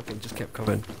 They just fucking just kept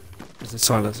coming. Because the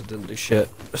silencer didn't do shit.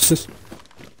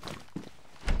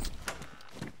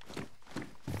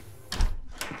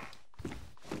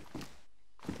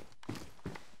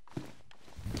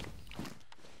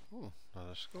 Ooh,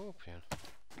 another scorpion.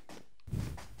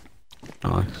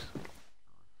 Nice.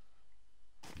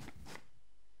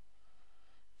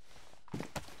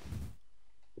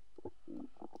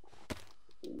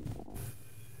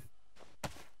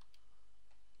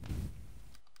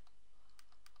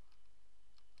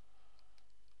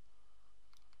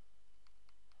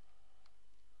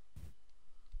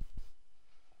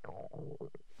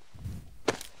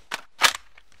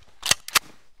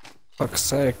 Fuck's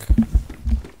sake.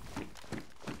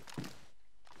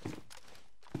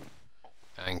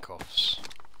 Handcuffs.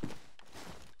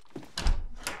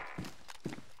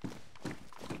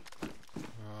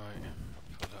 Right,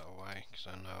 put that away because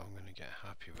I know I'm going to get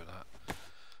happy with that.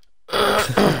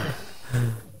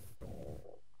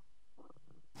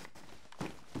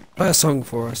 Play a song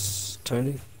for us,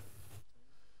 Tony.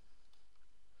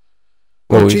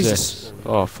 What Oh, was Jesus. this?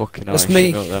 Oh, fucking hell. That's you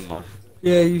me. shit up them off.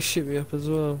 Yeah, you shit me up as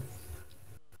well.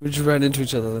 We just ran into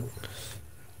each other then.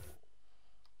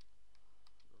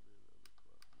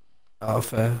 Oh,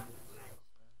 fair.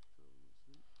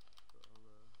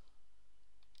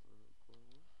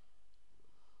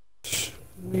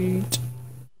 Sweet.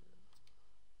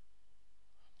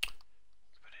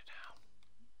 Put it down.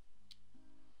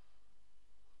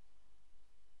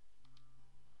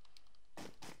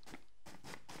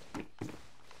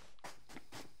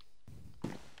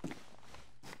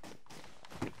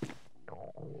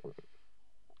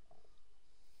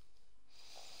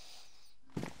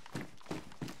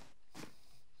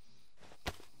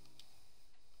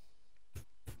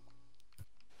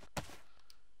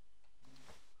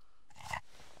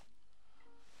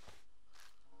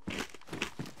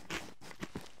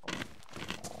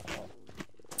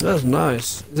 That's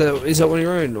nice. Is that one of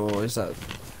your own or is that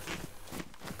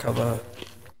cover?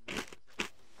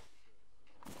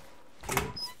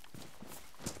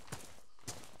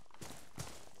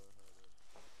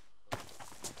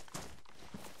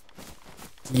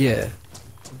 Yeah.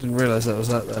 I didn't realise that was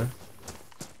that though.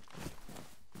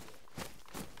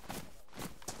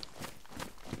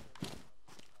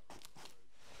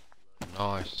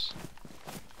 Nice.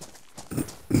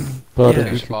 But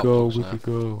Yeah. we Spot could go, box we now. could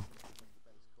go.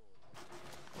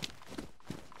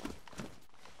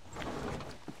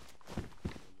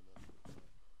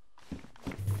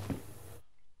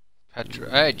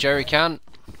 Hey, jerry can.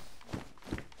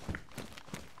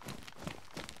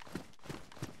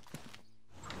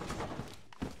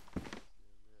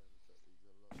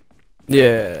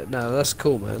 Yeah, no, that's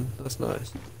cool, man. That's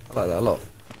nice. I like that a lot.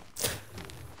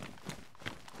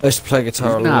 I used to play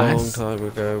guitar a long Nice. time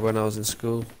ago when I was in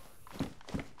school.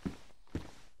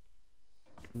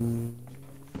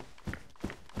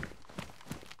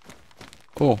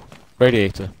 Oh,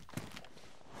 radiator.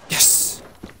 Yes!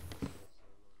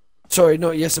 Sorry,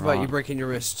 not yes about you Right. breaking your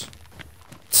wrist.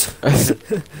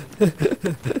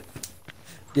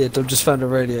 Yeah, Dom just found a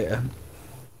radiator.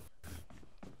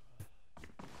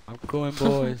 I'm going,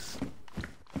 boys.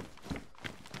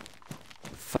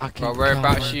 Fucking Right,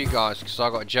 whereabouts car. are you guys? Because I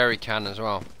got a jerry can as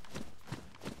well.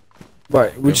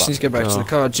 Right, we Go just back need to get to the back to the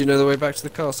car. car. Do you know the way back to the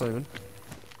car, Simon?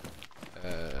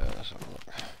 Let's have a look.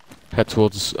 Head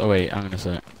towards. Oh wait, hang on a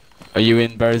sec. Are you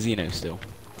in Berezino still?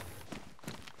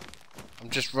 I'm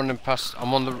just running past.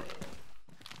 I'm on the.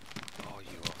 Oh,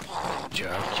 you are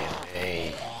joking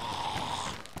me.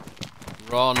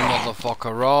 Run,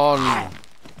 motherfucker, run!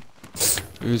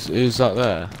 Who's that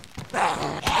there?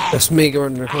 That's me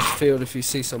running across the field if you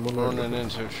see someone. Running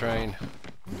into a train.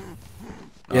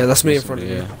 Yeah, that's me in there's front of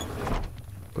somebody, you. yeah.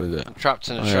 What is it? I'm trapped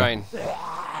in a Oh, yeah. train.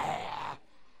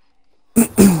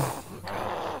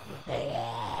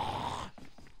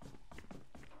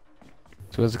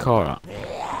 So where's the car at?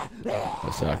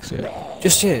 That's the exit.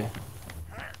 Just here.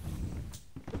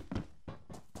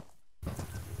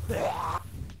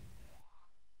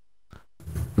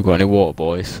 We got any water,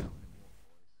 boys?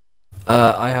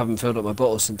 I haven't filled up my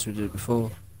bottle since we did it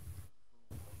before.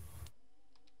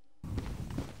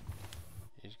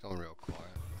 He's gone real quiet.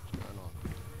 What's going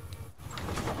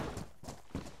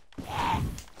on?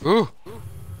 Ooh!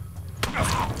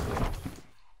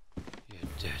 You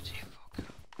dirty fucker.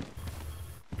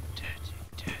 Dirty,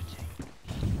 dirty.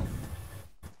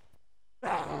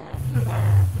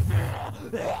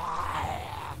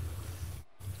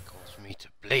 Cause me to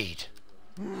bleed.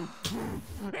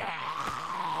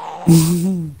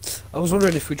 I was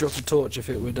wondering if we dropped a torch if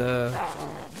it would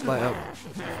light up.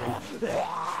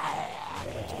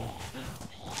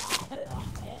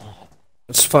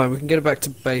 It's fine, we can get it back to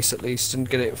base at least and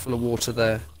get it full of water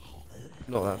there.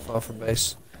 Not that far from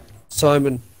base.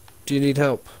 Simon, do you need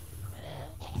help?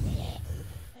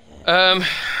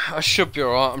 I should be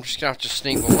alright. I'm just gonna have to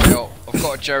sneak my way up. I've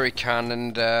got a jerry can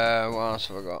and what else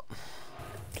have I got?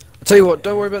 I'll tell you what,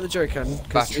 don't worry about the jerry can.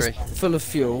 'Cause Battery. It's full of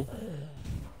fuel.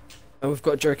 And we've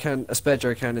got a spare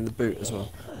jerry can in the boot as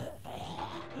well.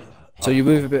 So you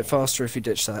move a bit faster if you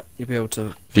ditch that. You'll be able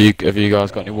to... Have you guys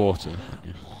got any water?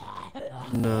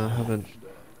 No, I haven't.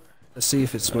 Let's see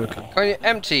if it's smoking. Can you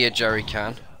empty your jerry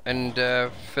can and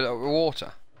fill it up with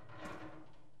water?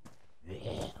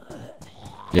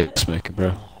 Yeah, it's smoking,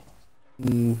 bro.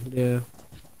 Yeah.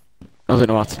 I don't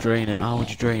know how to drain it. How would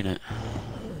you drain it?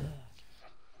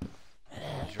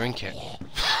 Drink it.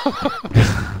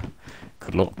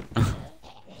 Good luck.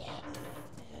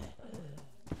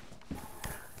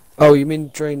 Oh, you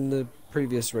mean drain the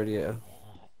previous radiator?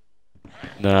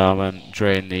 No, I meant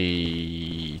drain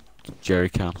the jerry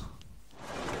can.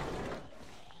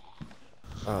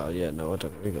 Oh, yeah, no, I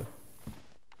don't know either.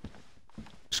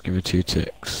 Just give me 2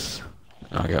 ticks.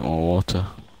 I'll get more water.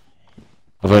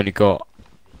 I've only got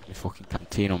a fucking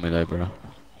canteen on me though, bro.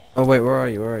 Oh, wait, where are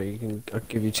you? Where are you? I'll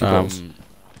give you 2 bottles.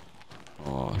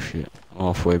 Oh shit, I'm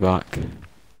halfway back.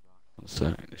 1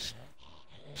 sec, just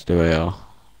stay where you are.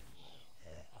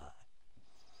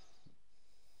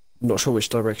 I'm not sure which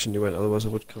direction you went, otherwise I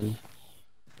would come.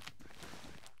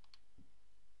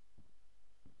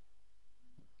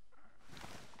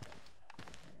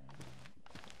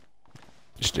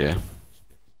 Just here.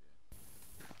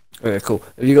 Okay, cool.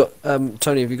 Have you got,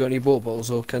 Tony, have you got any water bottles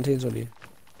or canteens on you?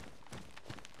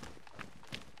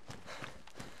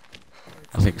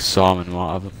 I think Simon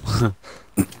might have them.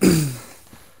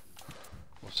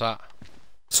 What's that?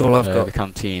 That's all I've The got.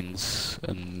 canteens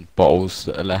and bottles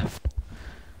that are left.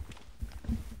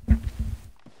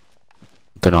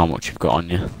 Don't know how much you've got on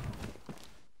you.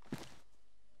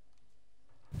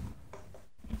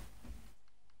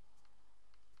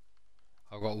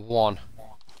 I've got 1.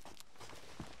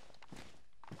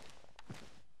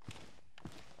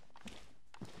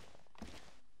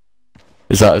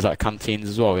 Is that canteens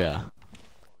as well? Yeah.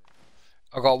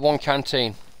 I've got 1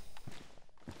 canteen.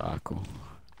 Ah, cool.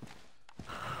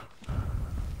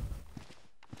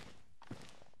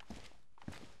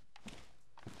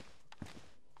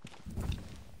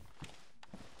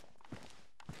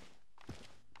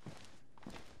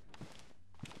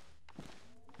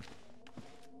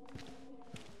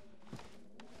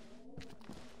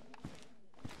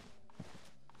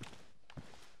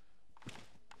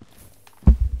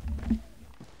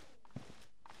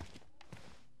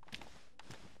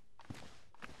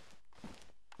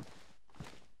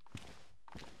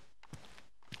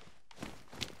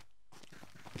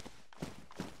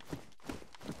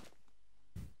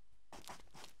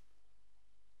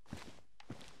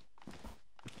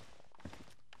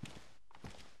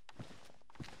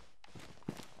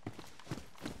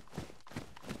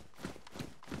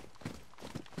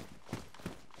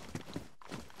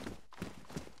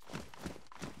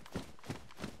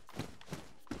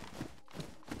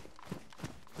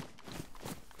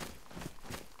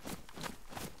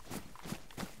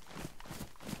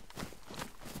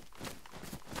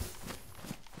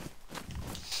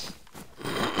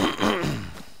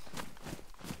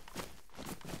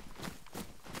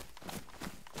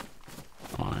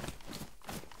 Alright.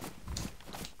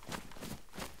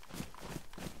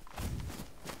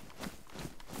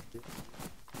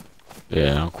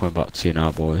 Yeah, I'm coming back to you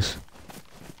now, boys.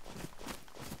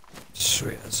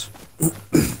 Sweet as.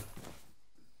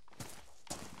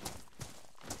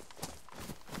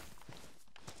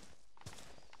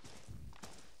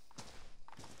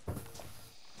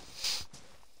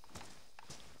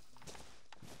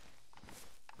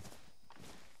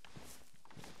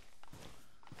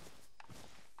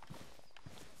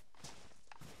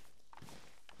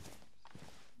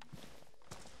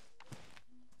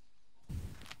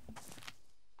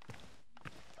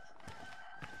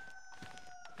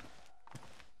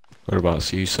 What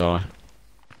about you, Si?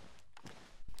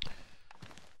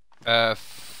 I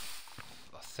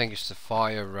think it's the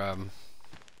fire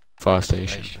Fire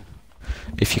station. station.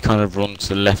 If you kind of run to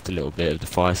the left a little bit of the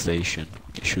fire station,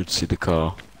 you should see the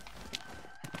car.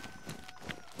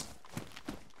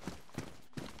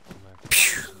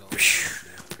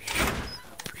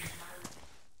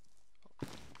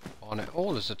 On it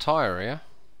all is a tyre here.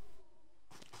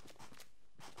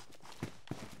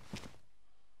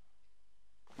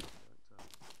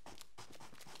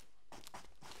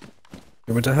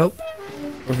 You want me to help?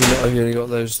 Or have you only got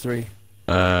those three?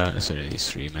 It's only these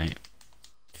three, mate.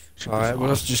 Should be Alright, we'll fine.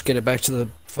 have to just get it back to the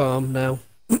farm now.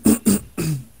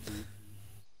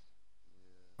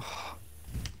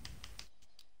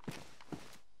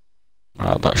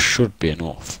 Right, that should be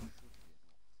enough.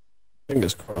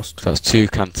 Fingers crossed. So that's 2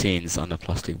 canteens and a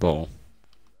plastic bottle.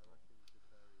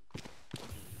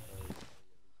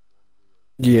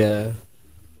 Yeah.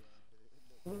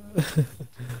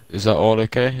 Is that all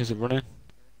okay? Is it running?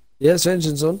 Yes,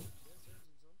 engine's on.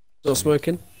 Not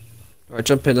smoking. Alright,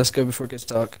 jump in, let's go before it gets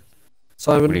dark. We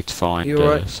Simon, need to find you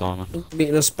alright? Simon.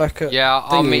 meeting us back at... Yeah,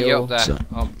 I'll Thingy meet you or- up there. So-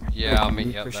 Yeah, I'll meet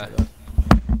you up there. Appreciate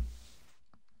that.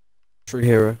 True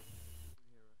hero.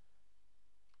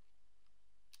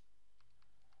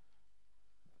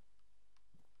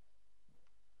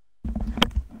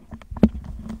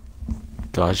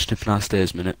 Guys, just nipping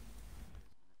downstairs a minute.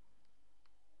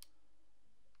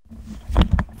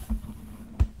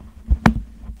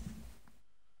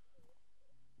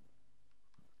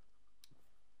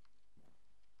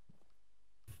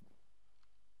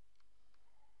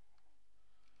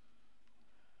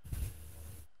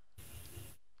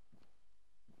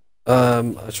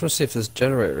 I just want to see if there's a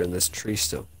generator in this tree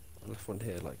still. I left one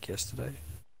here like yesterday.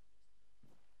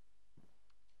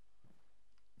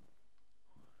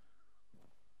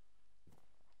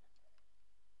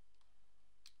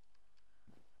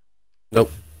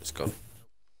 Nope, it's gone.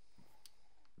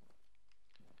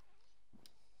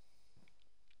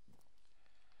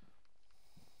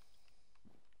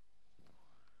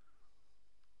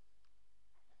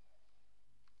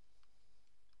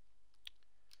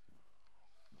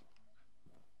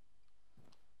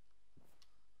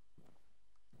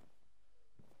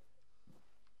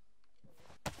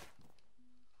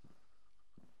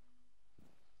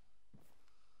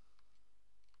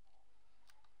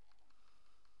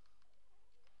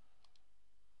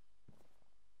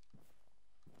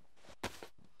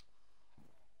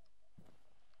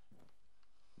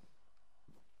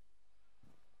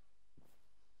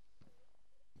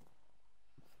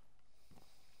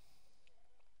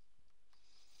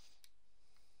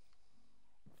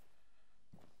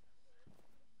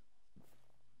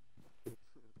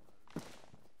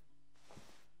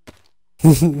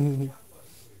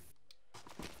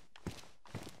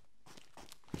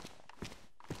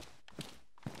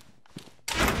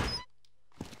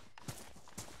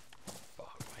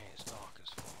 Fuck me, it's dark as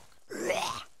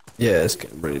fuck. Yeah, it's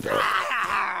getting really dark.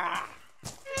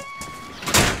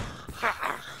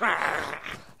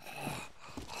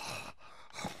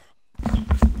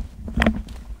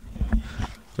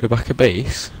 We're back at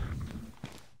base.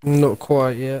 Not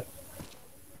quite yet.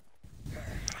 I'm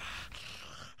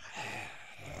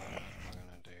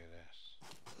gonna do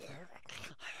this.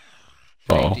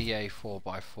 Oh. ADA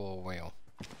 4x4 wheel.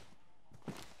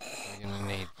 We're gonna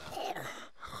need that.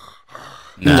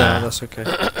 No, Nah, that's okay.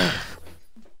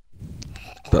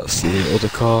 that's the other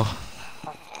car.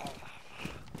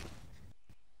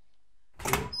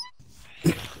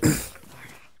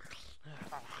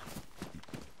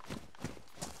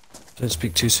 Don't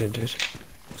speak too soon, dude.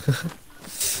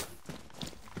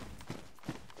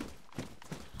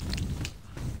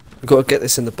 We've got to get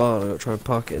this in the barn. I've got to try and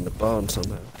park it in the barn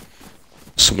somehow.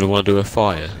 Somebody want to do a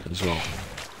fire as well?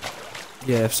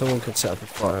 Yeah, if someone can set up a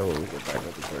fire when we get back,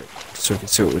 that'd be great. So we can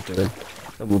see what we're doing.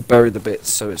 And we'll bury the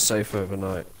bits so it's safe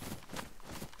overnight.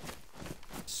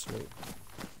 Sweet.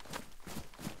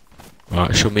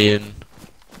 Right, shall me and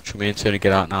Tony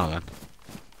get out now then?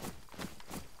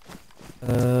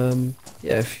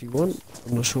 Yeah, if you want.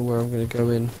 I'm not sure where I'm going to go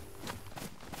in.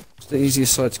 What's the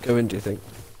easiest side to go in, do you think?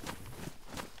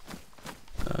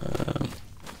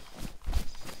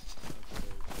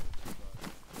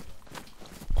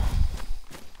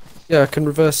 Yeah, I can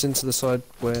reverse into the side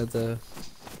where the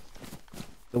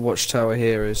watchtower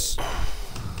here is.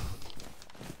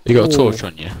 You got a Ooh. torch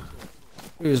on you?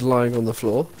 He was lying on the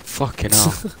floor. Fucking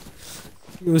hell.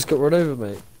 He almost got run over,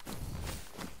 mate.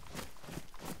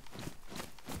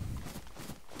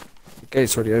 The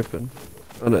gate's already open.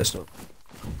 Oh no, it's not.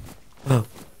 Oh,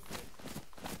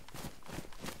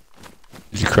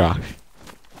 Did you crash?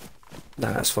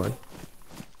 Nah, that's fine.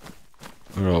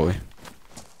 Where are we?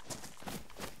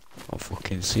 Can't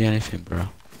fucking see anything, bro.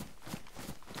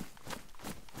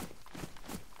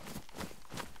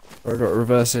 I got to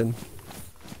reverse in.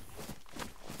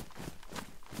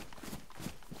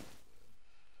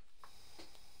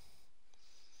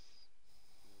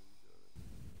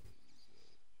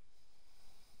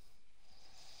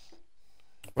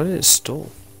 Why did it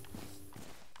stall?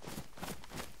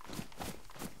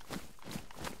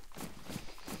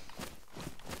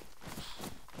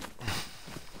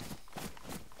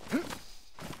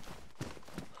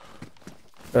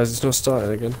 Guys, it's not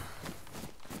starting again.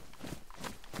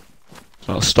 It's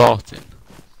not starting.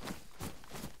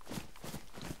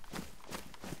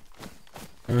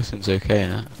 Everything's okay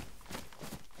now.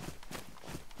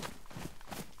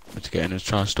 Let's get in and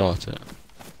try and start it.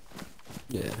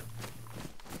 Yeah.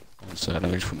 So let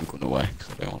me just put my gun away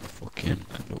because I don't want to fucking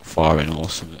end up firing or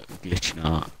something glitching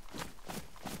out.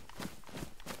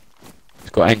 It's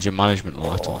got engine management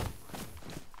light on.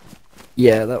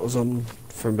 Yeah, that was on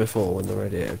from before when the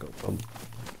radiator got bumped.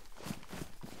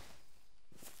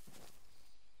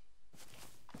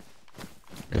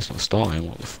 It's not starting,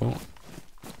 what the fuck?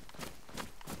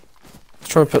 Let's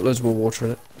try and put loads more water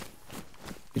in it.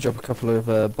 You drop a couple of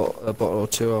a bottle or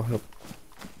two, I'll help.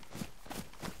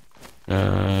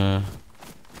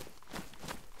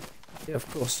 Yeah, of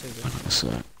course. There you go. That's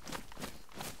it.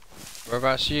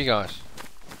 Whereabouts are you guys?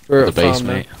 We're The at base, farm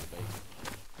now. mate.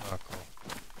 Oh, cool.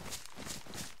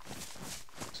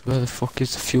 So where the fuck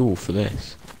is the fuel for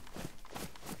this?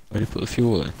 Where do you put the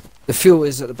fuel in? The fuel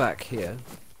is at the back here.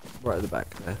 Right at the back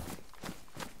there.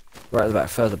 Right at the back,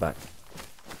 further back.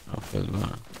 Oh, further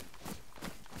back.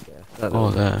 Yeah. That Oh,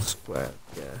 little there. square.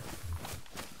 Yeah.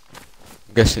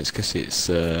 I'm guessing it's because it's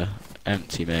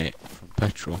empty, mate, from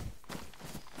petrol.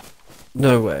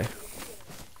 No way.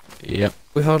 Yep.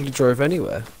 We hardly drove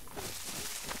anywhere.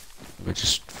 We're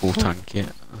just full tank it.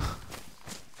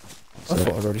 I thought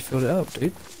I'd already filled it up,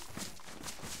 dude.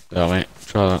 Yeah, mate,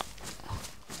 try that.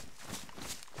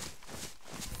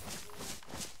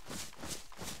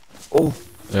 Oh.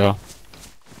 Yeah.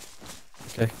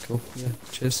 Okay, cool. Yeah,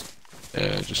 cheers.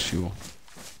 Yeah, just fuel.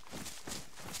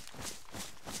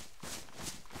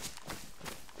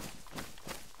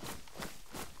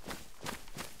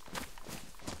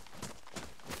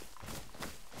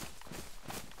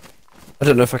 I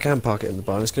don't know if I can park it in the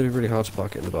barn. It's going to be really hard to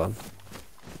park it in the barn.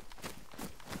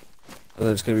 And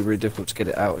then it's going to be really difficult to get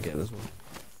it out again as well.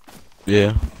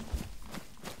 Yeah.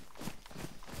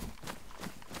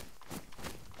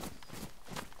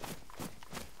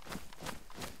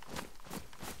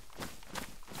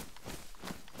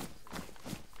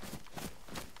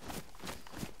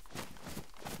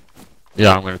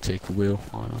 Yeah, I'm gonna take a wheel.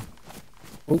 I know.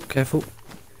 Oh, careful.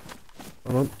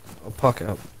 Hold on. I'll park it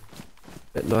up.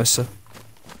 Bit nicer.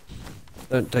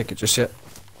 Don't take it just yet.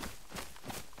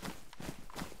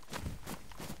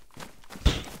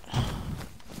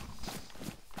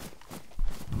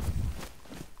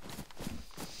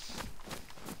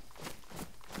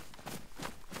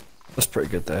 That's pretty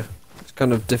good there. It's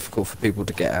kind of difficult for people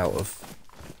to get out of.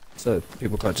 So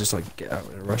people can't just like get out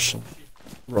in a rush and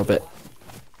rob it.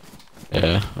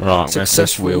 Yeah, right, I'm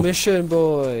Successful gonna take a wheel. mission,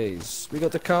 boys! We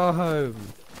got the car home.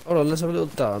 Hold on, let's have a little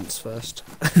dance first.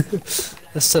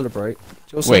 Let's celebrate. Do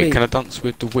you want some Wait, meat? can I dance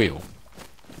with the wheel?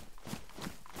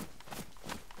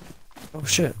 Oh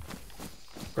shit.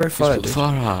 Very Just fire, put the dude.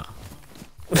 fire out.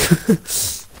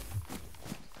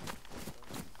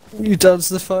 You dance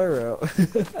the fire out.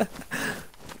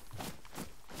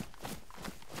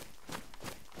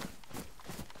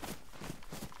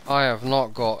 I have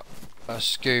not got a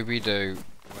Scooby-Doo.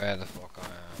 Where the fuck I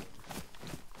am?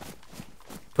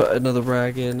 Put another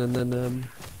rag in and then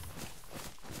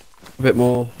a bit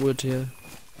more wood here.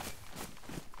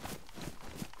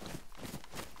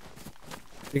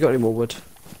 You got any more wood?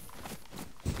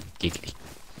 Giggity.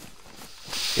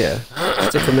 Yeah.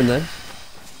 Stick them in there.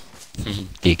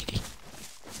 Giggity.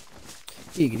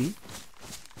 Giggity.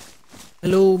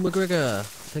 Hello, McGregor.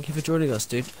 Thank you for joining us,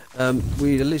 dude.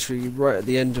 We are literally right at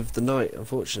the end of the night,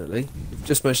 unfortunately. We've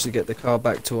just managed to get the car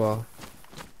back to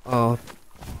our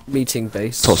meeting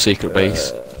base. Top secret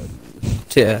base.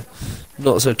 Yeah,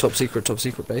 not so top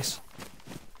secret base.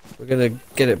 We're gonna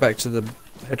get it back to the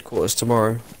headquarters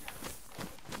tomorrow.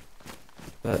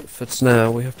 But for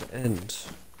now, we have to end.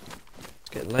 It's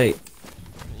getting late.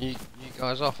 You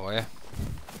guys off, are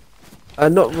you?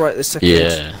 Not right this second.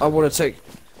 Yeah. I want to take.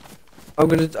 I'm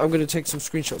gonna take some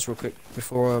screenshots real quick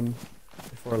before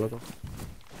I log off.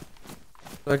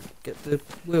 Can I get the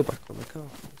wheel back on the car,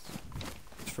 please?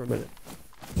 Just for a minute.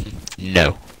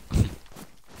 No.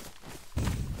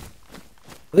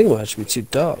 I think it might actually be too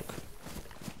dark.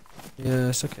 Yeah,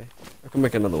 it's okay. I can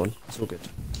make another one. It's all good.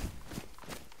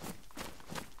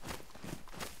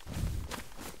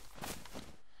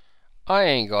 I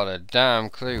ain't got a damn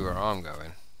clue where I'm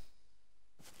going.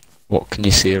 What can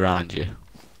you see around you?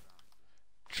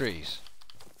 Trees.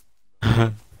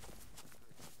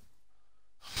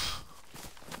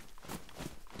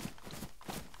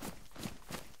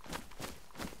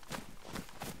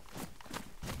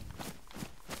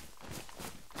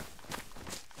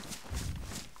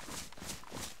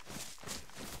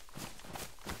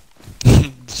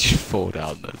 Just fall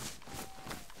down then.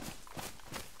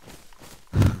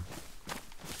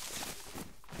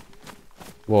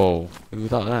 Whoa, who was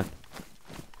that then?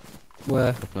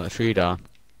 Where? Chopping that tree down.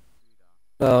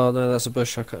 Oh no, that's a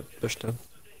bush. I cut bush down.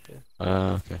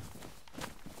 Okay.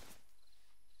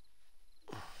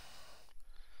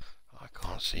 I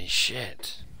can't see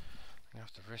shit. I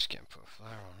have to risk it and put a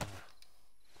flare on there.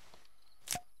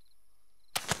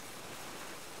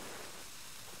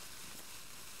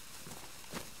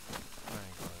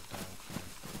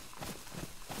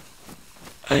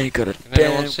 I ain't got a Can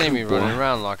damn anyone see me clue, running boy.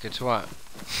 around like a twat?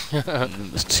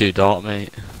 It's too dark, mate.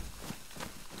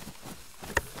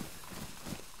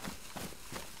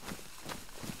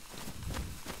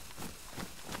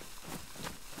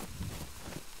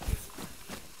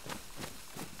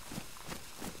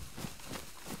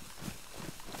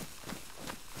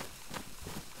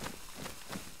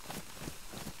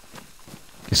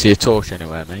 You see a torch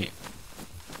anywhere, mate?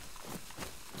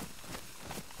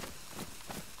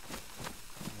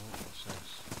 What's this?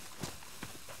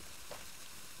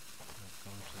 I've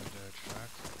gone to the dirt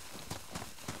track.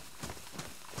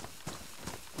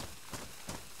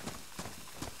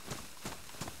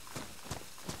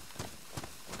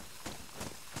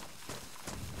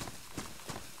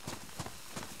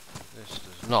 This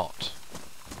does not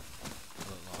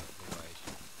look like the way.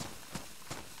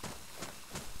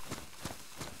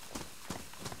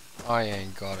 I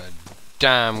ain't got a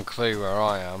damn clue where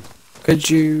I am. Could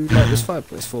you light this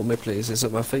fireplace for me, please? It's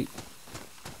at my feet.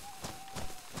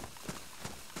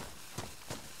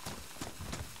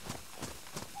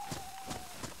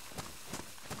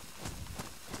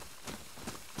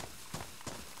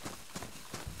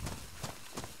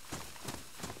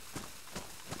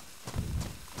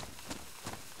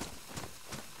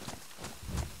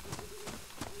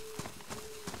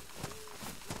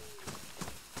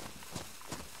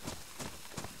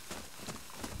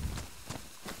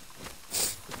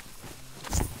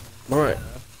 Alright,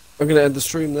 I'm going to end the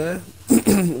stream there. I'm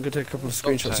going to take a couple of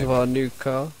screenshots of our new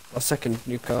car. Our second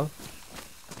new car.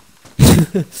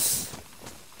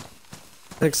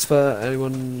 Thanks to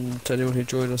anyone who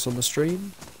joined us on the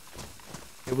stream.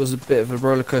 It was a bit of a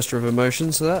roller coaster of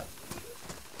emotions, that.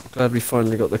 Glad we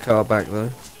finally got the car back though.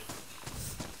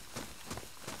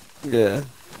 Yeah.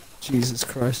 Jesus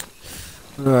Christ.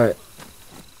 Alright.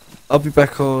 I'll be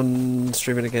back on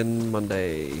streaming again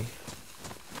Monday.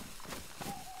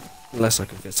 Unless I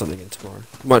can fit something in tomorrow.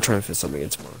 Might try and fit something in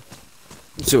tomorrow.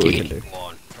 See what we can do. Come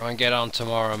on, try and get on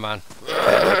tomorrow, man.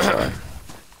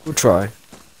 We'll try.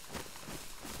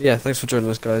 Yeah, thanks for joining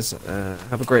us, guys.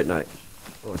 Have a great night.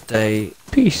 Or day,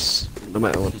 Peace. no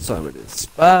matter what time it is.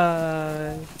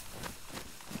 Bye!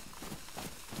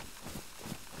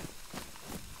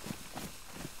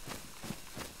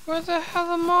 Where the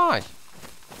hell am I?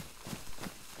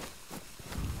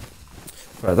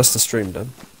 Right, that's the stream done.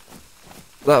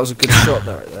 That was a good shot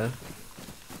right there.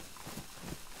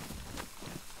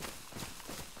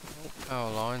 Oh,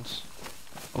 power lines.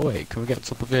 Oh wait, can we get on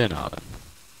top of here now then?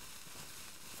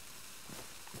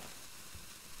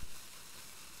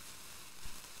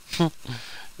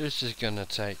 This is gonna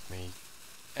take me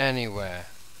anywhere.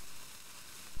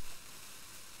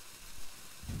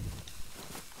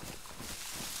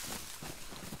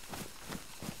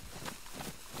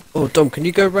 Oh, Dom, can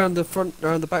you go around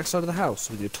the back side of the house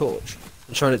with your torch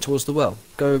and shine it towards the well?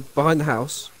 Go behind the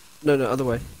house. No, other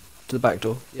way. To the back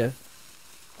door, yeah.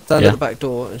 Stand Yeah. at the back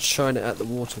door and shine it at the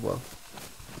water well.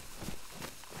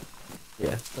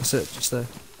 Yeah, that's it, just there.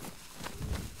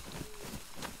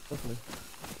 Lovely.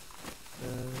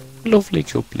 Lovely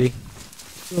jubbly.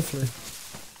 Lovely.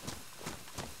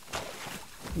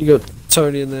 You got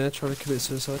Tony in there trying to commit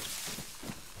suicide.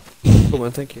 Cool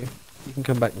man, thank you. You can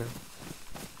come back now.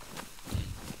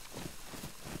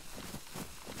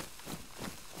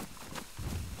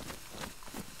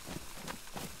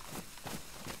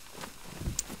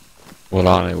 Well,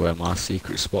 I know where my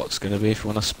secret spot's gonna be if you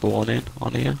wanna spawn in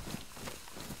on here.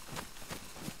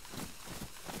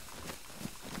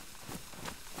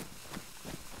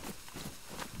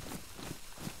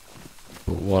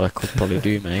 But what I could probably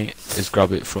do, mate, is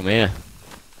grab it from here.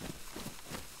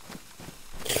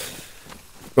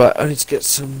 Right, I need to get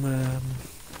some.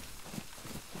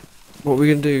 What we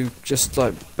gonna do? Just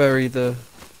like bury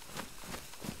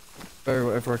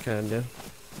whatever I can, yeah.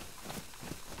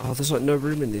 Oh, there's like no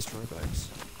room in these dry bags.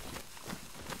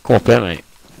 Come up here, mate.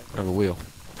 Grab a wheel.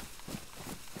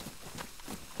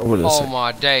 Oh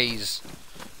my days.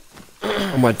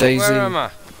 Oh my Daisy. Where am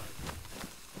I?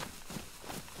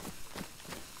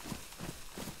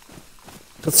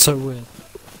 That's so weird.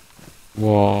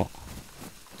 What?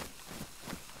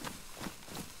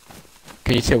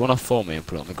 Can you take one off for me and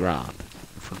put it on the ground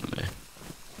in front of me?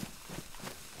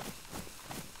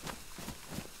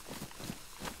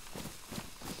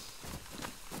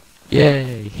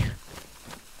 Yay!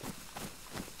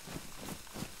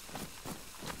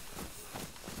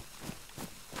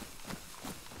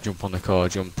 Jump on the car,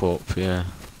 jump up, yeah.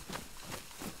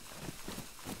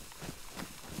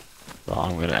 But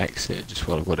I'm gonna exit just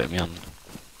while I've got it in my hand.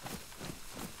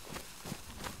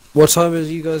 What time are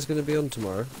you guys gonna be on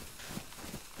tomorrow?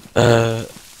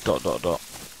 Dot dot dot.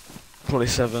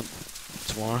 27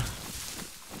 tomorrow.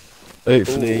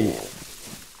 Hopefully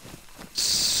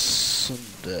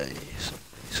Sunday.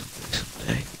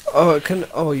 Oh,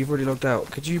 oh, you've already logged out.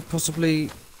 Could you possibly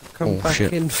come back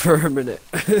shit. in for a minute?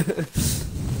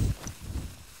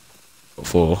 What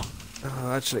for?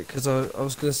 Actually, because I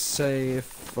was gonna say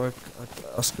if I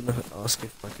was gonna ask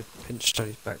if I could pinch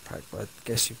Tony's backpack, but I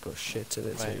guess you've got shit in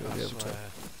it, so Mate, you'll I be able to swear.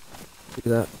 do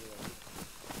that.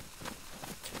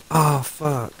 Oh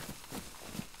fuck!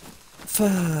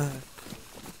 Fuck!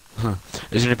 Huh.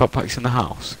 Is there any backpacks in the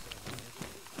house?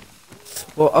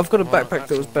 Well, I've got a On an backpack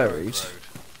that was actual road buried. road.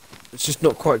 It's just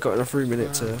not quite got enough room in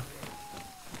it to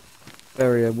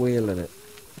bury a wheel in it.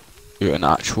 You're an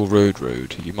actual road.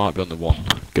 You might be on the one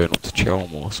going up to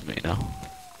Chelm or something now.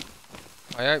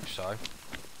 I hope so.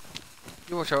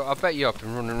 You watch out, I bet you up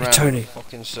and running Hey, around Tony. in a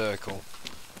fucking circle.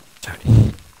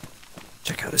 Tony,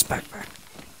 check out this backpack.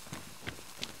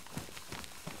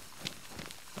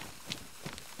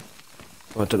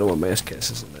 Well, I don't know what my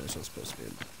SKS is in there, it's not supposed to be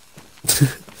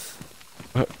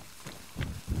in.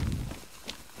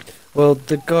 Well,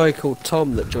 the guy called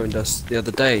Tom that joined us the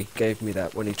other day gave me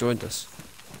that when he joined us.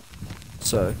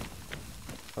 So,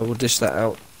 I will dish that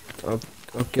out. I'll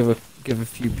give a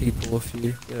few people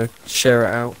share it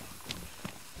out.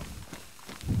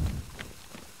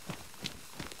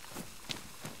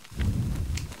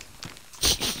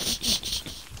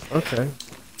 Okay.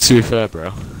 To be fair, bro.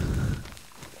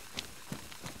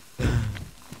 To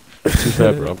be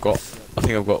fair, bro, I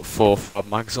think I've got 4 or 5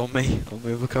 mags on me on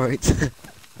my other character.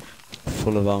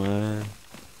 Full of ammo.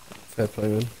 Fair play,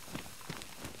 man.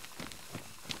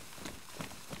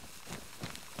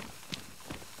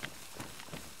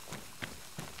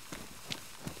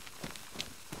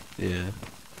 Yeah.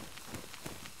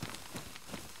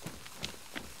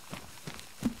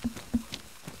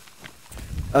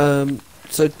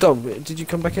 So Dom, did you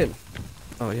come back in?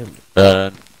 Oh, yeah.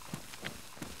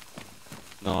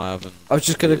 No, I haven't. I was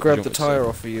just gonna Do you grab want the me to? tyre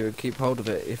off of you and keep hold of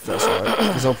it, if that's alright,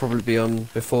 because I'll probably be on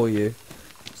before you,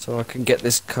 so I can get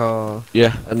this car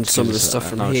Yeah. and some of the stuff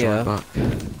from here Back.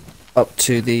 up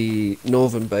to the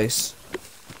northern base,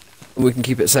 and we can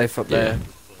keep it safe up there.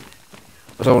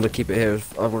 I don't want to keep it here.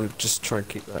 I want to just try and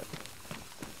keep that.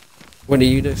 When are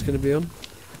you next going to be on?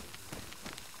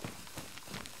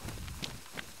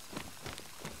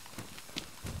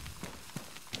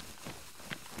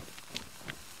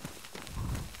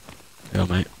 Yeah,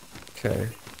 mate. Okay.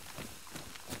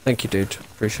 Thank you, dude.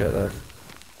 Appreciate that.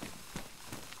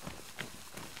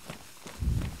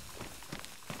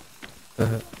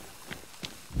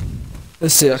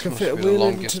 Let's see, I This can must fit a be the wheel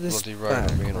longest into this bloody road I've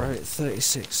bag, been on. right?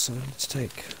 36, so I need to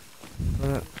take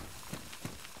that.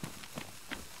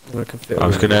 And I can fit a I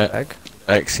was wheel in the gonna- bag.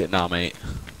 Exit now, mate.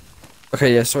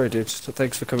 Okay, yeah, sorry, dude. So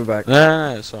thanks for coming back.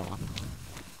 No, it's alright.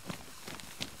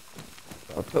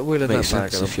 I'll put a wheel in Makes that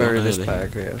bag sense and if I'll you're bury this early.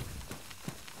 bag here.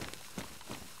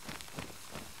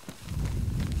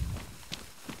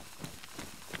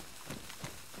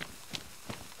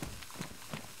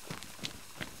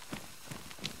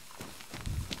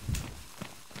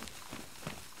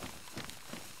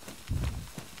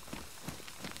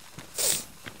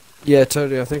 Yeah,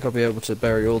 totally. I think I'll be able to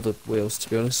bury all the wheels, to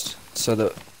be honest, so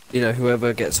that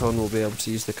whoever gets on will be able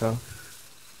to use the car.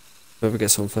 Whoever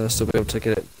gets on first will be able to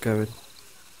get it going.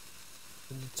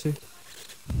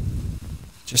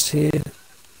 Just here.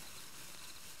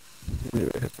 Leave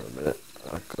it here for a minute.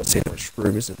 I've got to see how much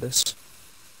room is in this.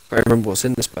 I can't remember what's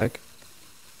in this bag.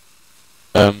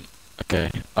 Okay.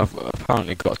 I've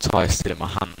apparently got a tyre still in my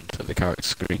hand at the character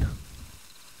screen.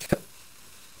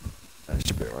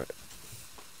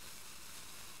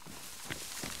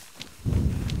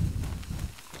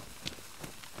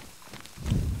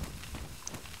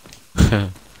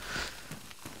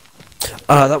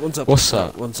 Ah, that one's up. What's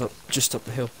that? One's up, just up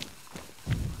the hill.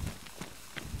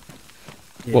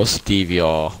 Yeah. What's the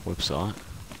DVR website?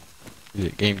 Is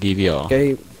it Game DVR?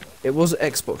 Game? It was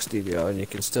Xbox DVR, and you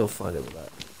can still find it with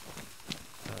that.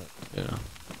 Yeah.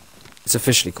 It's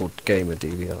officially called Gamer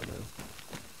DVR now.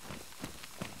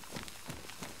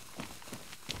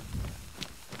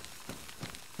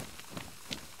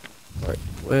 Right,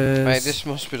 where's... Mate, this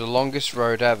must be the longest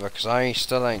road ever, because I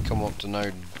still ain't come up to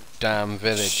no damn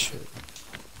village. Shit.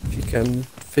 If you can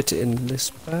fit it in this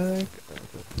bag...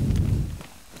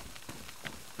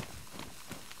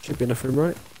 Should be enough room,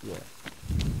 right? Yeah.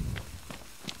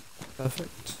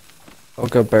 Perfect. I'll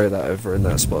go bury that over in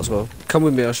that spot as well. Come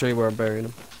with me, I'll show you where I'm burying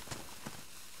them.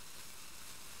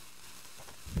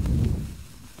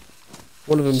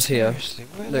 One of them's here, Seriously,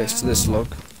 where the next to this hell?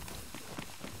 log.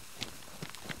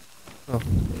 Oh.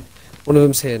 One of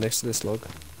them's here next to this log.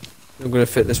 I'm going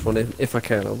to fit this one in, if I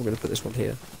can. I'm going to put this one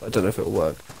here. I don't know if it'll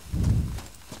work.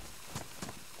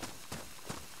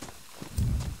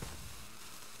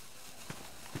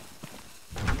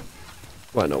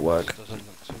 Might not work. Doesn't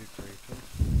look too creepy.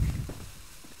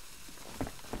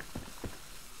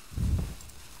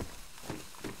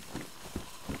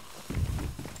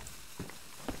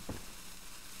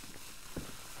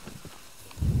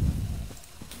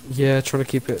 Yeah, trying to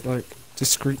keep it, like,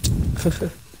 discreet.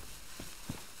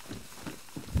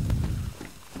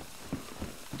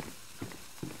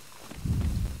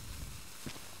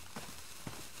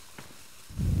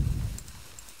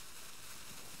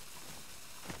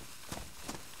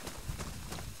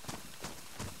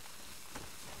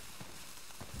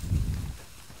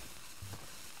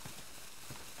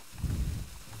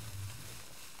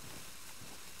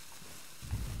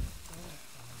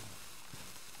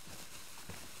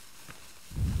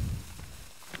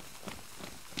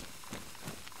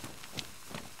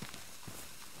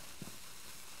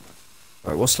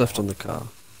 Right, what's left on the car?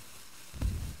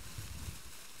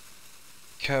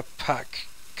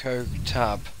 Kerpakko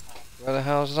tab. Where the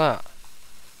hell's that?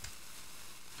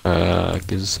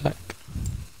 Gazek.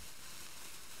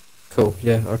 Cool,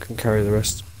 yeah, I can carry the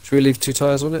rest. Should we leave 2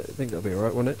 tyres on it? I think that'll be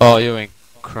alright, won't it? Oh, you're in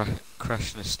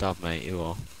crash and a stab, mate. You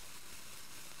are.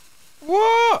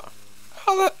 What?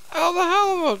 How the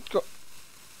hell have I got...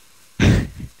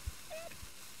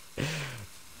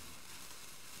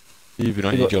 You've been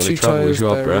on We've your got jolly 2 travels, tyres you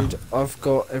are, bro. buried. I've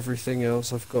got everything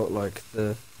else. I've got, like,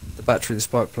 the battery, the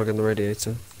spark plug and the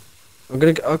radiator.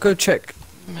 I'll go check,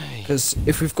 Mate. because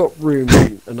if we've got room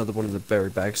in another one of the berry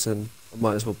bags, then I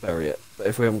might as well bury it. But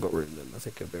if we haven't got room, then I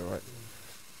think it'll be alright.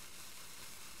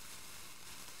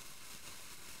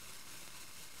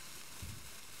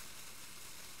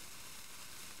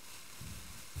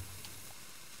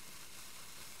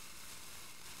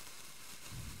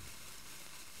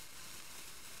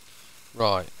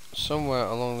 Right, somewhere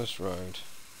along this road.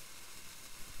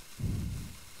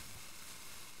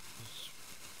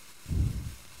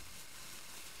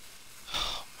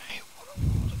 Oh, mate, what a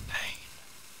world of pain.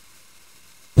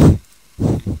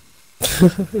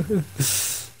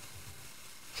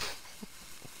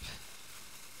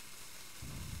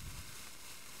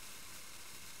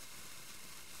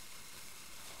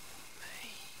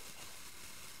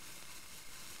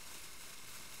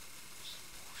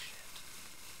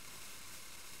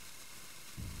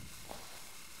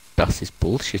 Das ist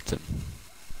bullshitting.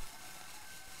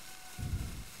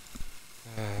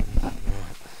 Right.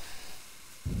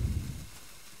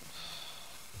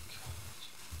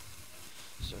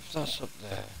 So if that's up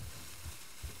there,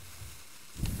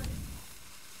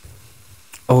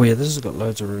 Oh yeah, this has got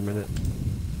loads of room in it.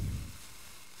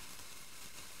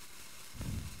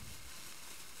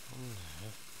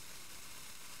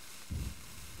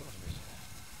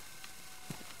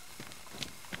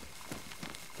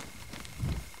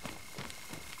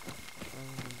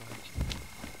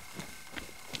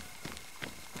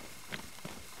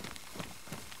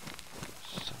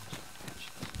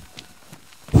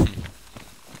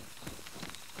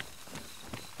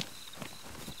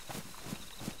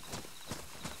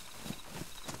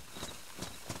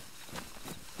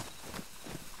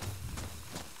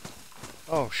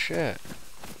 oh shit.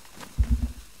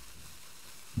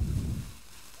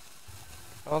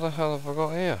 How the hell have I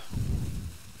got here?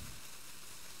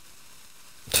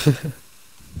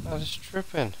 That is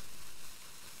tripping.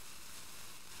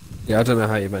 Yeah, I don't know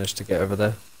how you managed to get over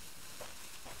there.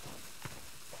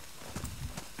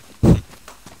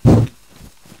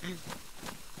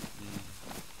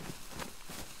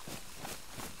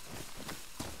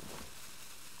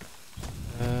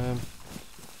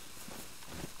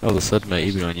 All of a sudden, mate,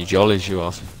 you've been on your jollies, you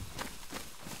are.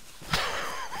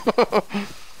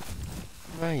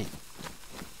 Right.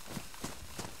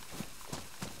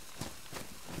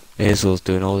 Hazel's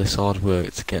doing all this hard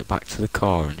work to get back to the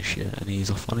car and shit, and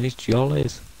he's off on his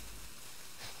jollies.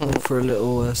 Went for a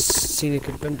little scenic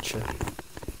adventure.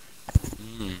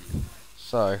 Mm.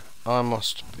 So, I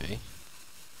must be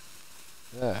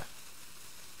there.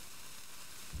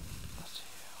 Bloody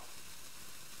hell.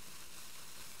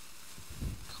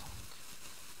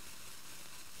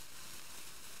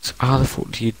 So how the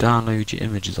fuck do you download your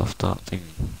images off that thing?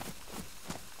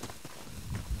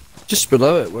 Just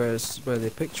below it, where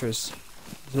the picture is.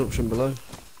 There's an option below.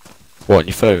 What, on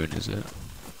your phone, is it?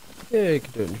 Yeah, you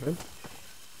can do it on your phone.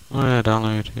 Oh yeah,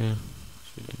 download, yeah.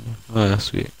 Oh yeah,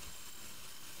 sweet.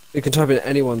 You can type in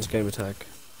anyone's gamer tag.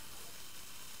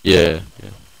 Yeah, yeah.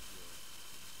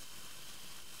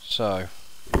 So,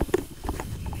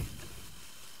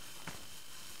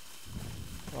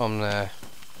 I'm there.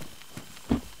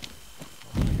 I'm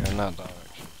gonna go in that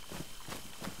direction.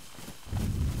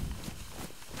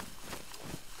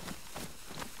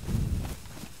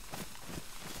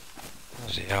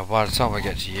 Bloody hell, by the time I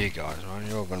get to you guys, man,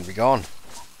 you're all gonna be gone.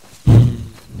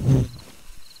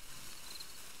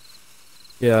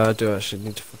 Yeah, I do actually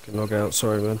need to fucking log out.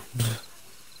 Sorry, man.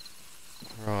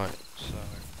 Right, so.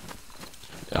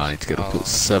 Yeah, I need to get up at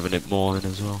 7 in the morning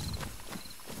as well.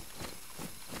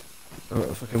 Oh,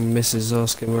 fucking missus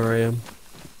asking where I am.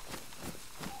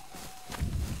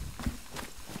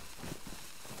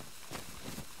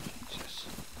 Jesus.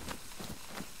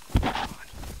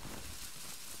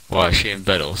 Why, is she in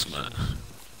bed or something? Right.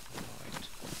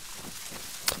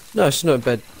 No, she's not in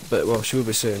bed, but well, she will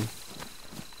be soon.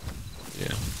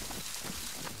 Yeah.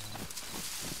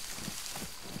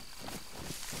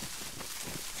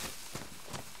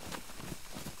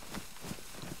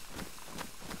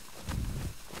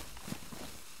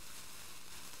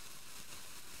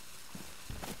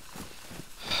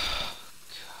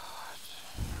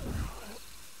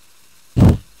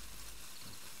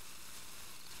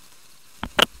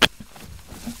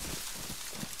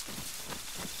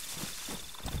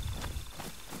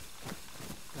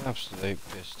 Absolute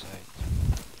piss take.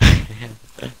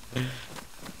 I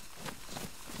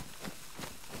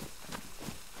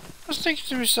was thinking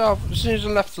to myself, as soon as I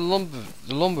left the lumber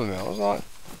mill, I was like,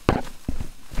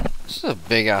 this is a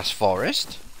big ass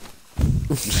forest.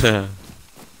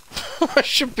 I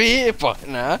should be here by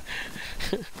now.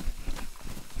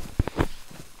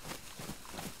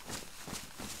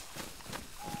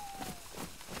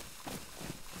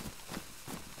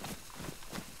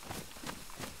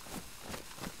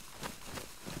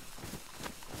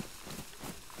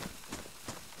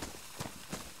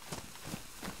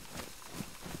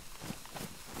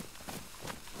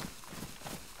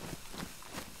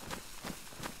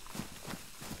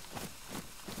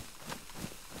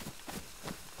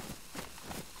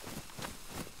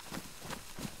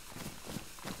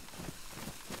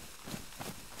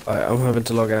 Right, I'm having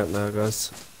to log out now,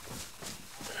 guys.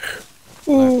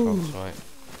 No problems, mate.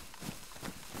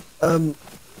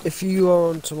 If you are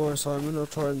on tomorrow, Simon, I'll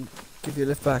try and give you a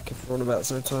lift back if we're on about the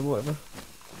same time, whatever.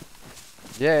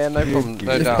 Yeah, no You problem.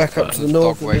 No lift doubt. back up to the dog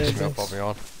north and wakes there, me up, I'll Dayz. be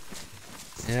on.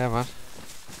 Yeah, man.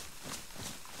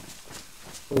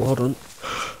 Oh, hold on.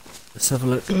 Let's have a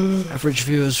look. Average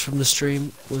viewers from the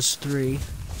stream was 3.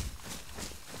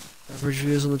 Average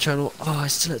viewers on the channel. Oh,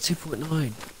 it's still at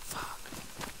 2.9. Fuck.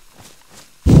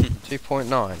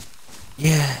 2.9.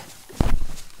 Yeah.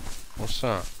 What's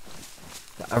that?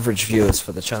 The average viewers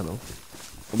for the channel.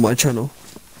 On my channel.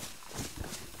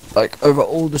 Like, over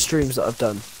all the streams that I've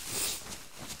done.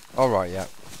 Alright, yeah.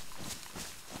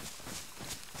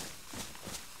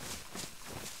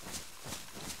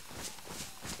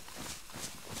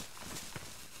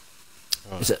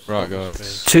 Is it Right,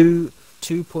 guys.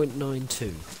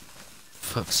 2.92.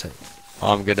 Fuck's sake.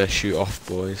 I'm gonna shoot off,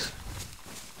 boys.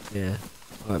 Yeah.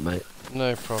 Alright, mate.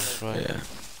 No problems, mate. Yeah.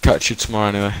 Catch you tomorrow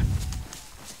anyway.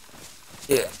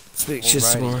 Yeah. Speak to you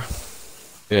Alrighty. tomorrow.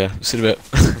 Yeah, see you in a bit.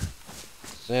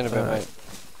 See you in a bit, Alright. mate.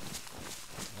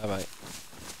 Bye, mate.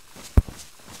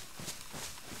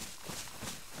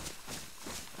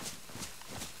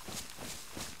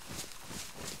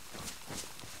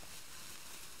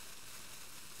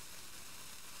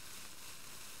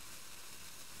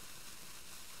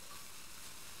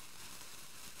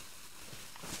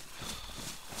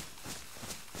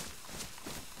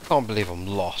 Can't believe I'm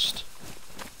lost.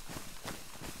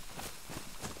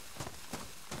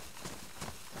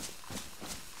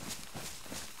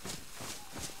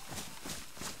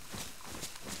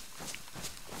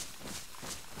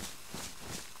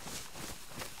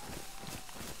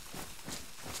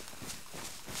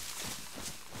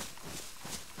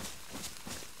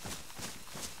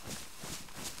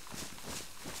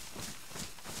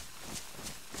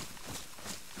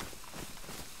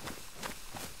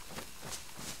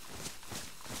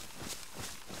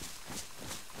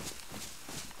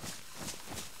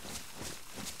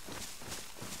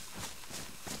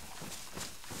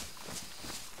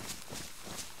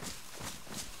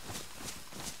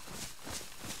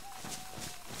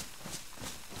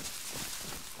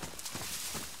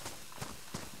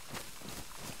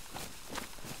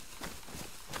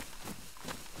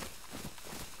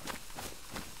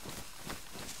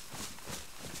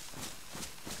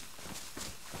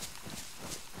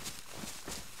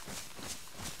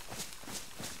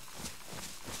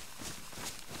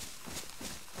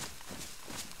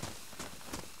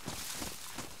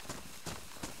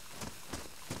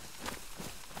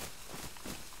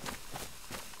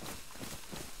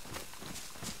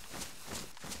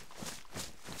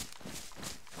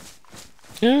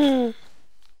 Yeah.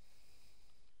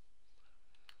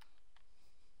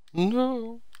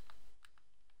 No.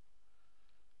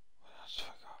 What else have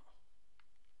I got?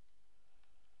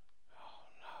 Oh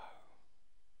no.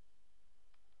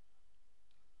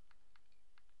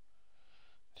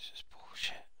 This is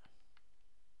bullshit.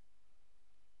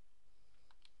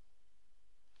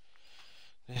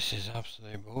 This is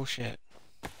absolute bullshit.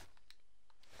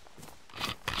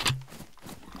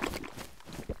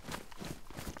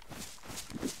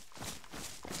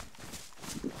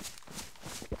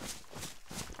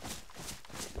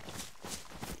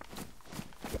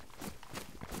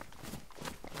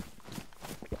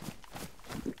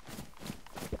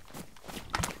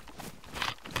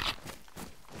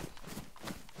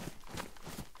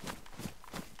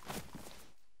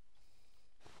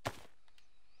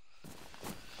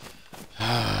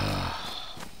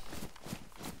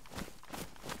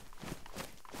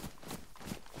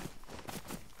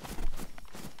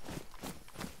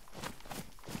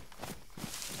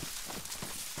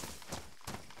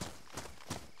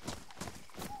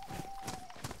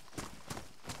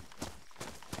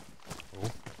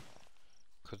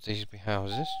 Could these be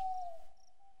houses?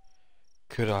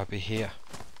 Could I be here?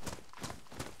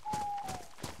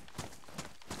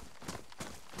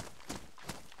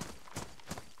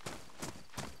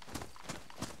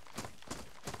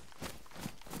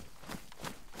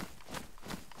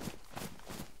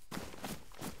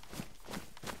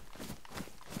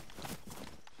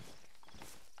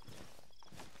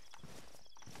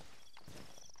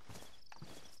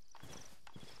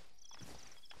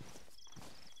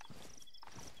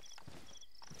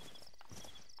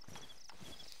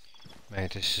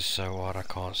 Mate, this is so hard I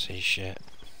can't see shit.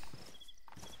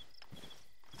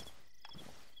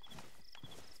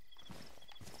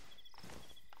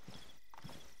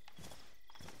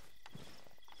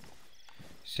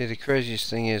 See, the craziest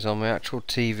thing is on my actual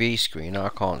TV screen I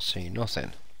can't see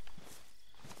nothing.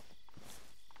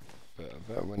 But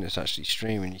I bet when it's actually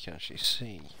streaming you can actually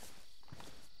see.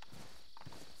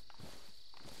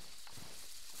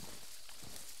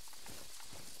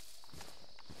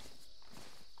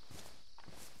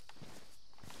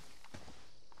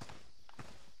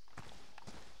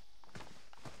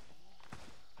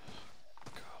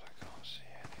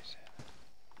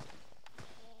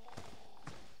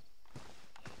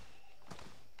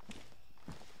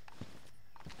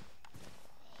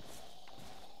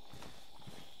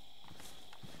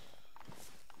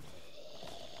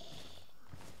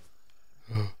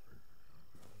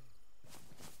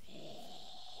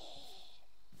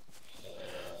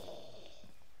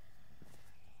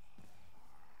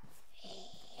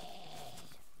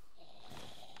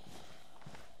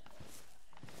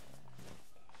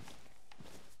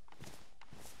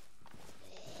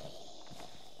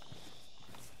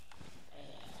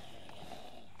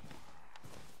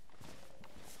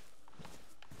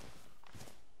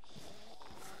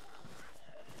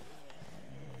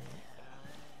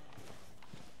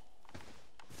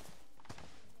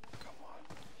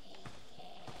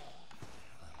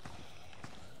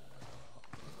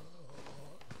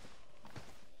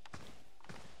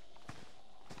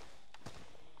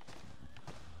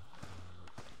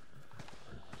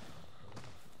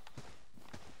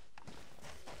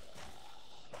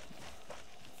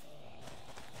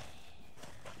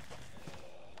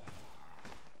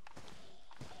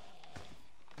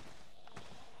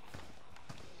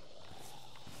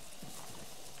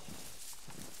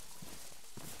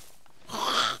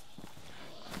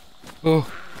 Oh.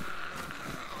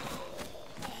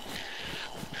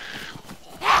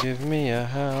 Give me a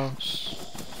house.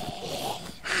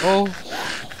 Oh.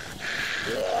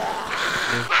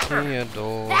 Give me a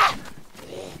door.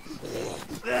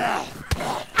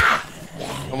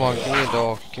 Come on, give me a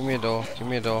door. Give me a door. Give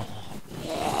me a door.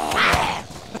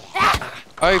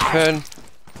 Open.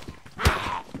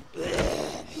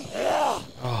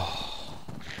 Oh.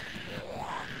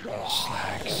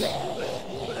 Slags.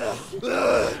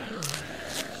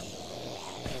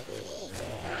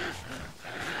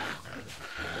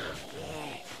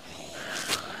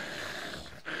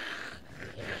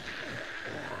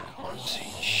 Can't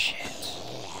see shit.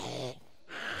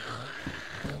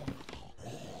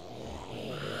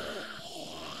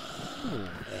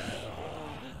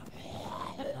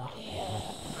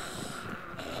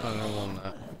 I don't want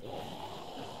that.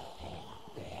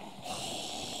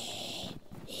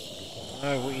 No,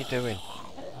 what are you doing?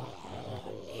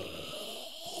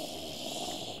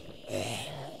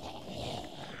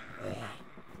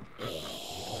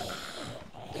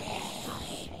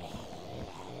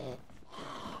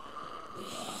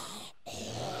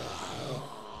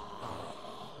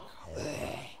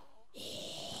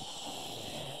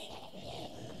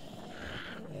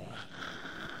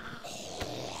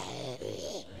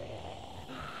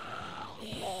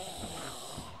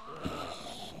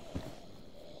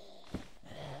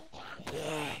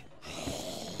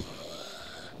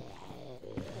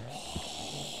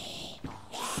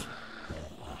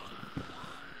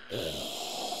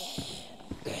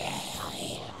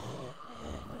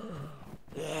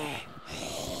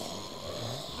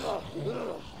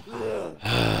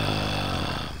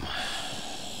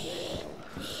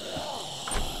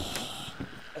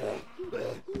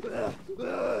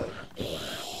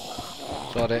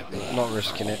 got it. Not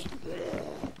risking it.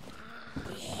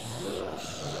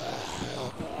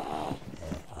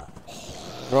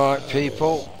 Right,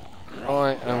 people.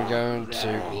 I am going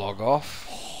to log off.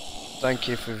 Thank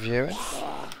you for viewing.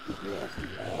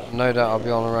 No doubt I'll be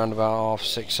on around about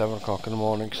 6, 7 o'clock in the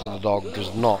morning because the dog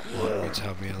does not like me to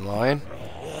have me a lion.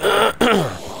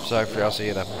 So hopefully I'll see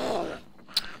you then.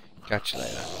 Catch you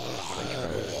later. Thank you.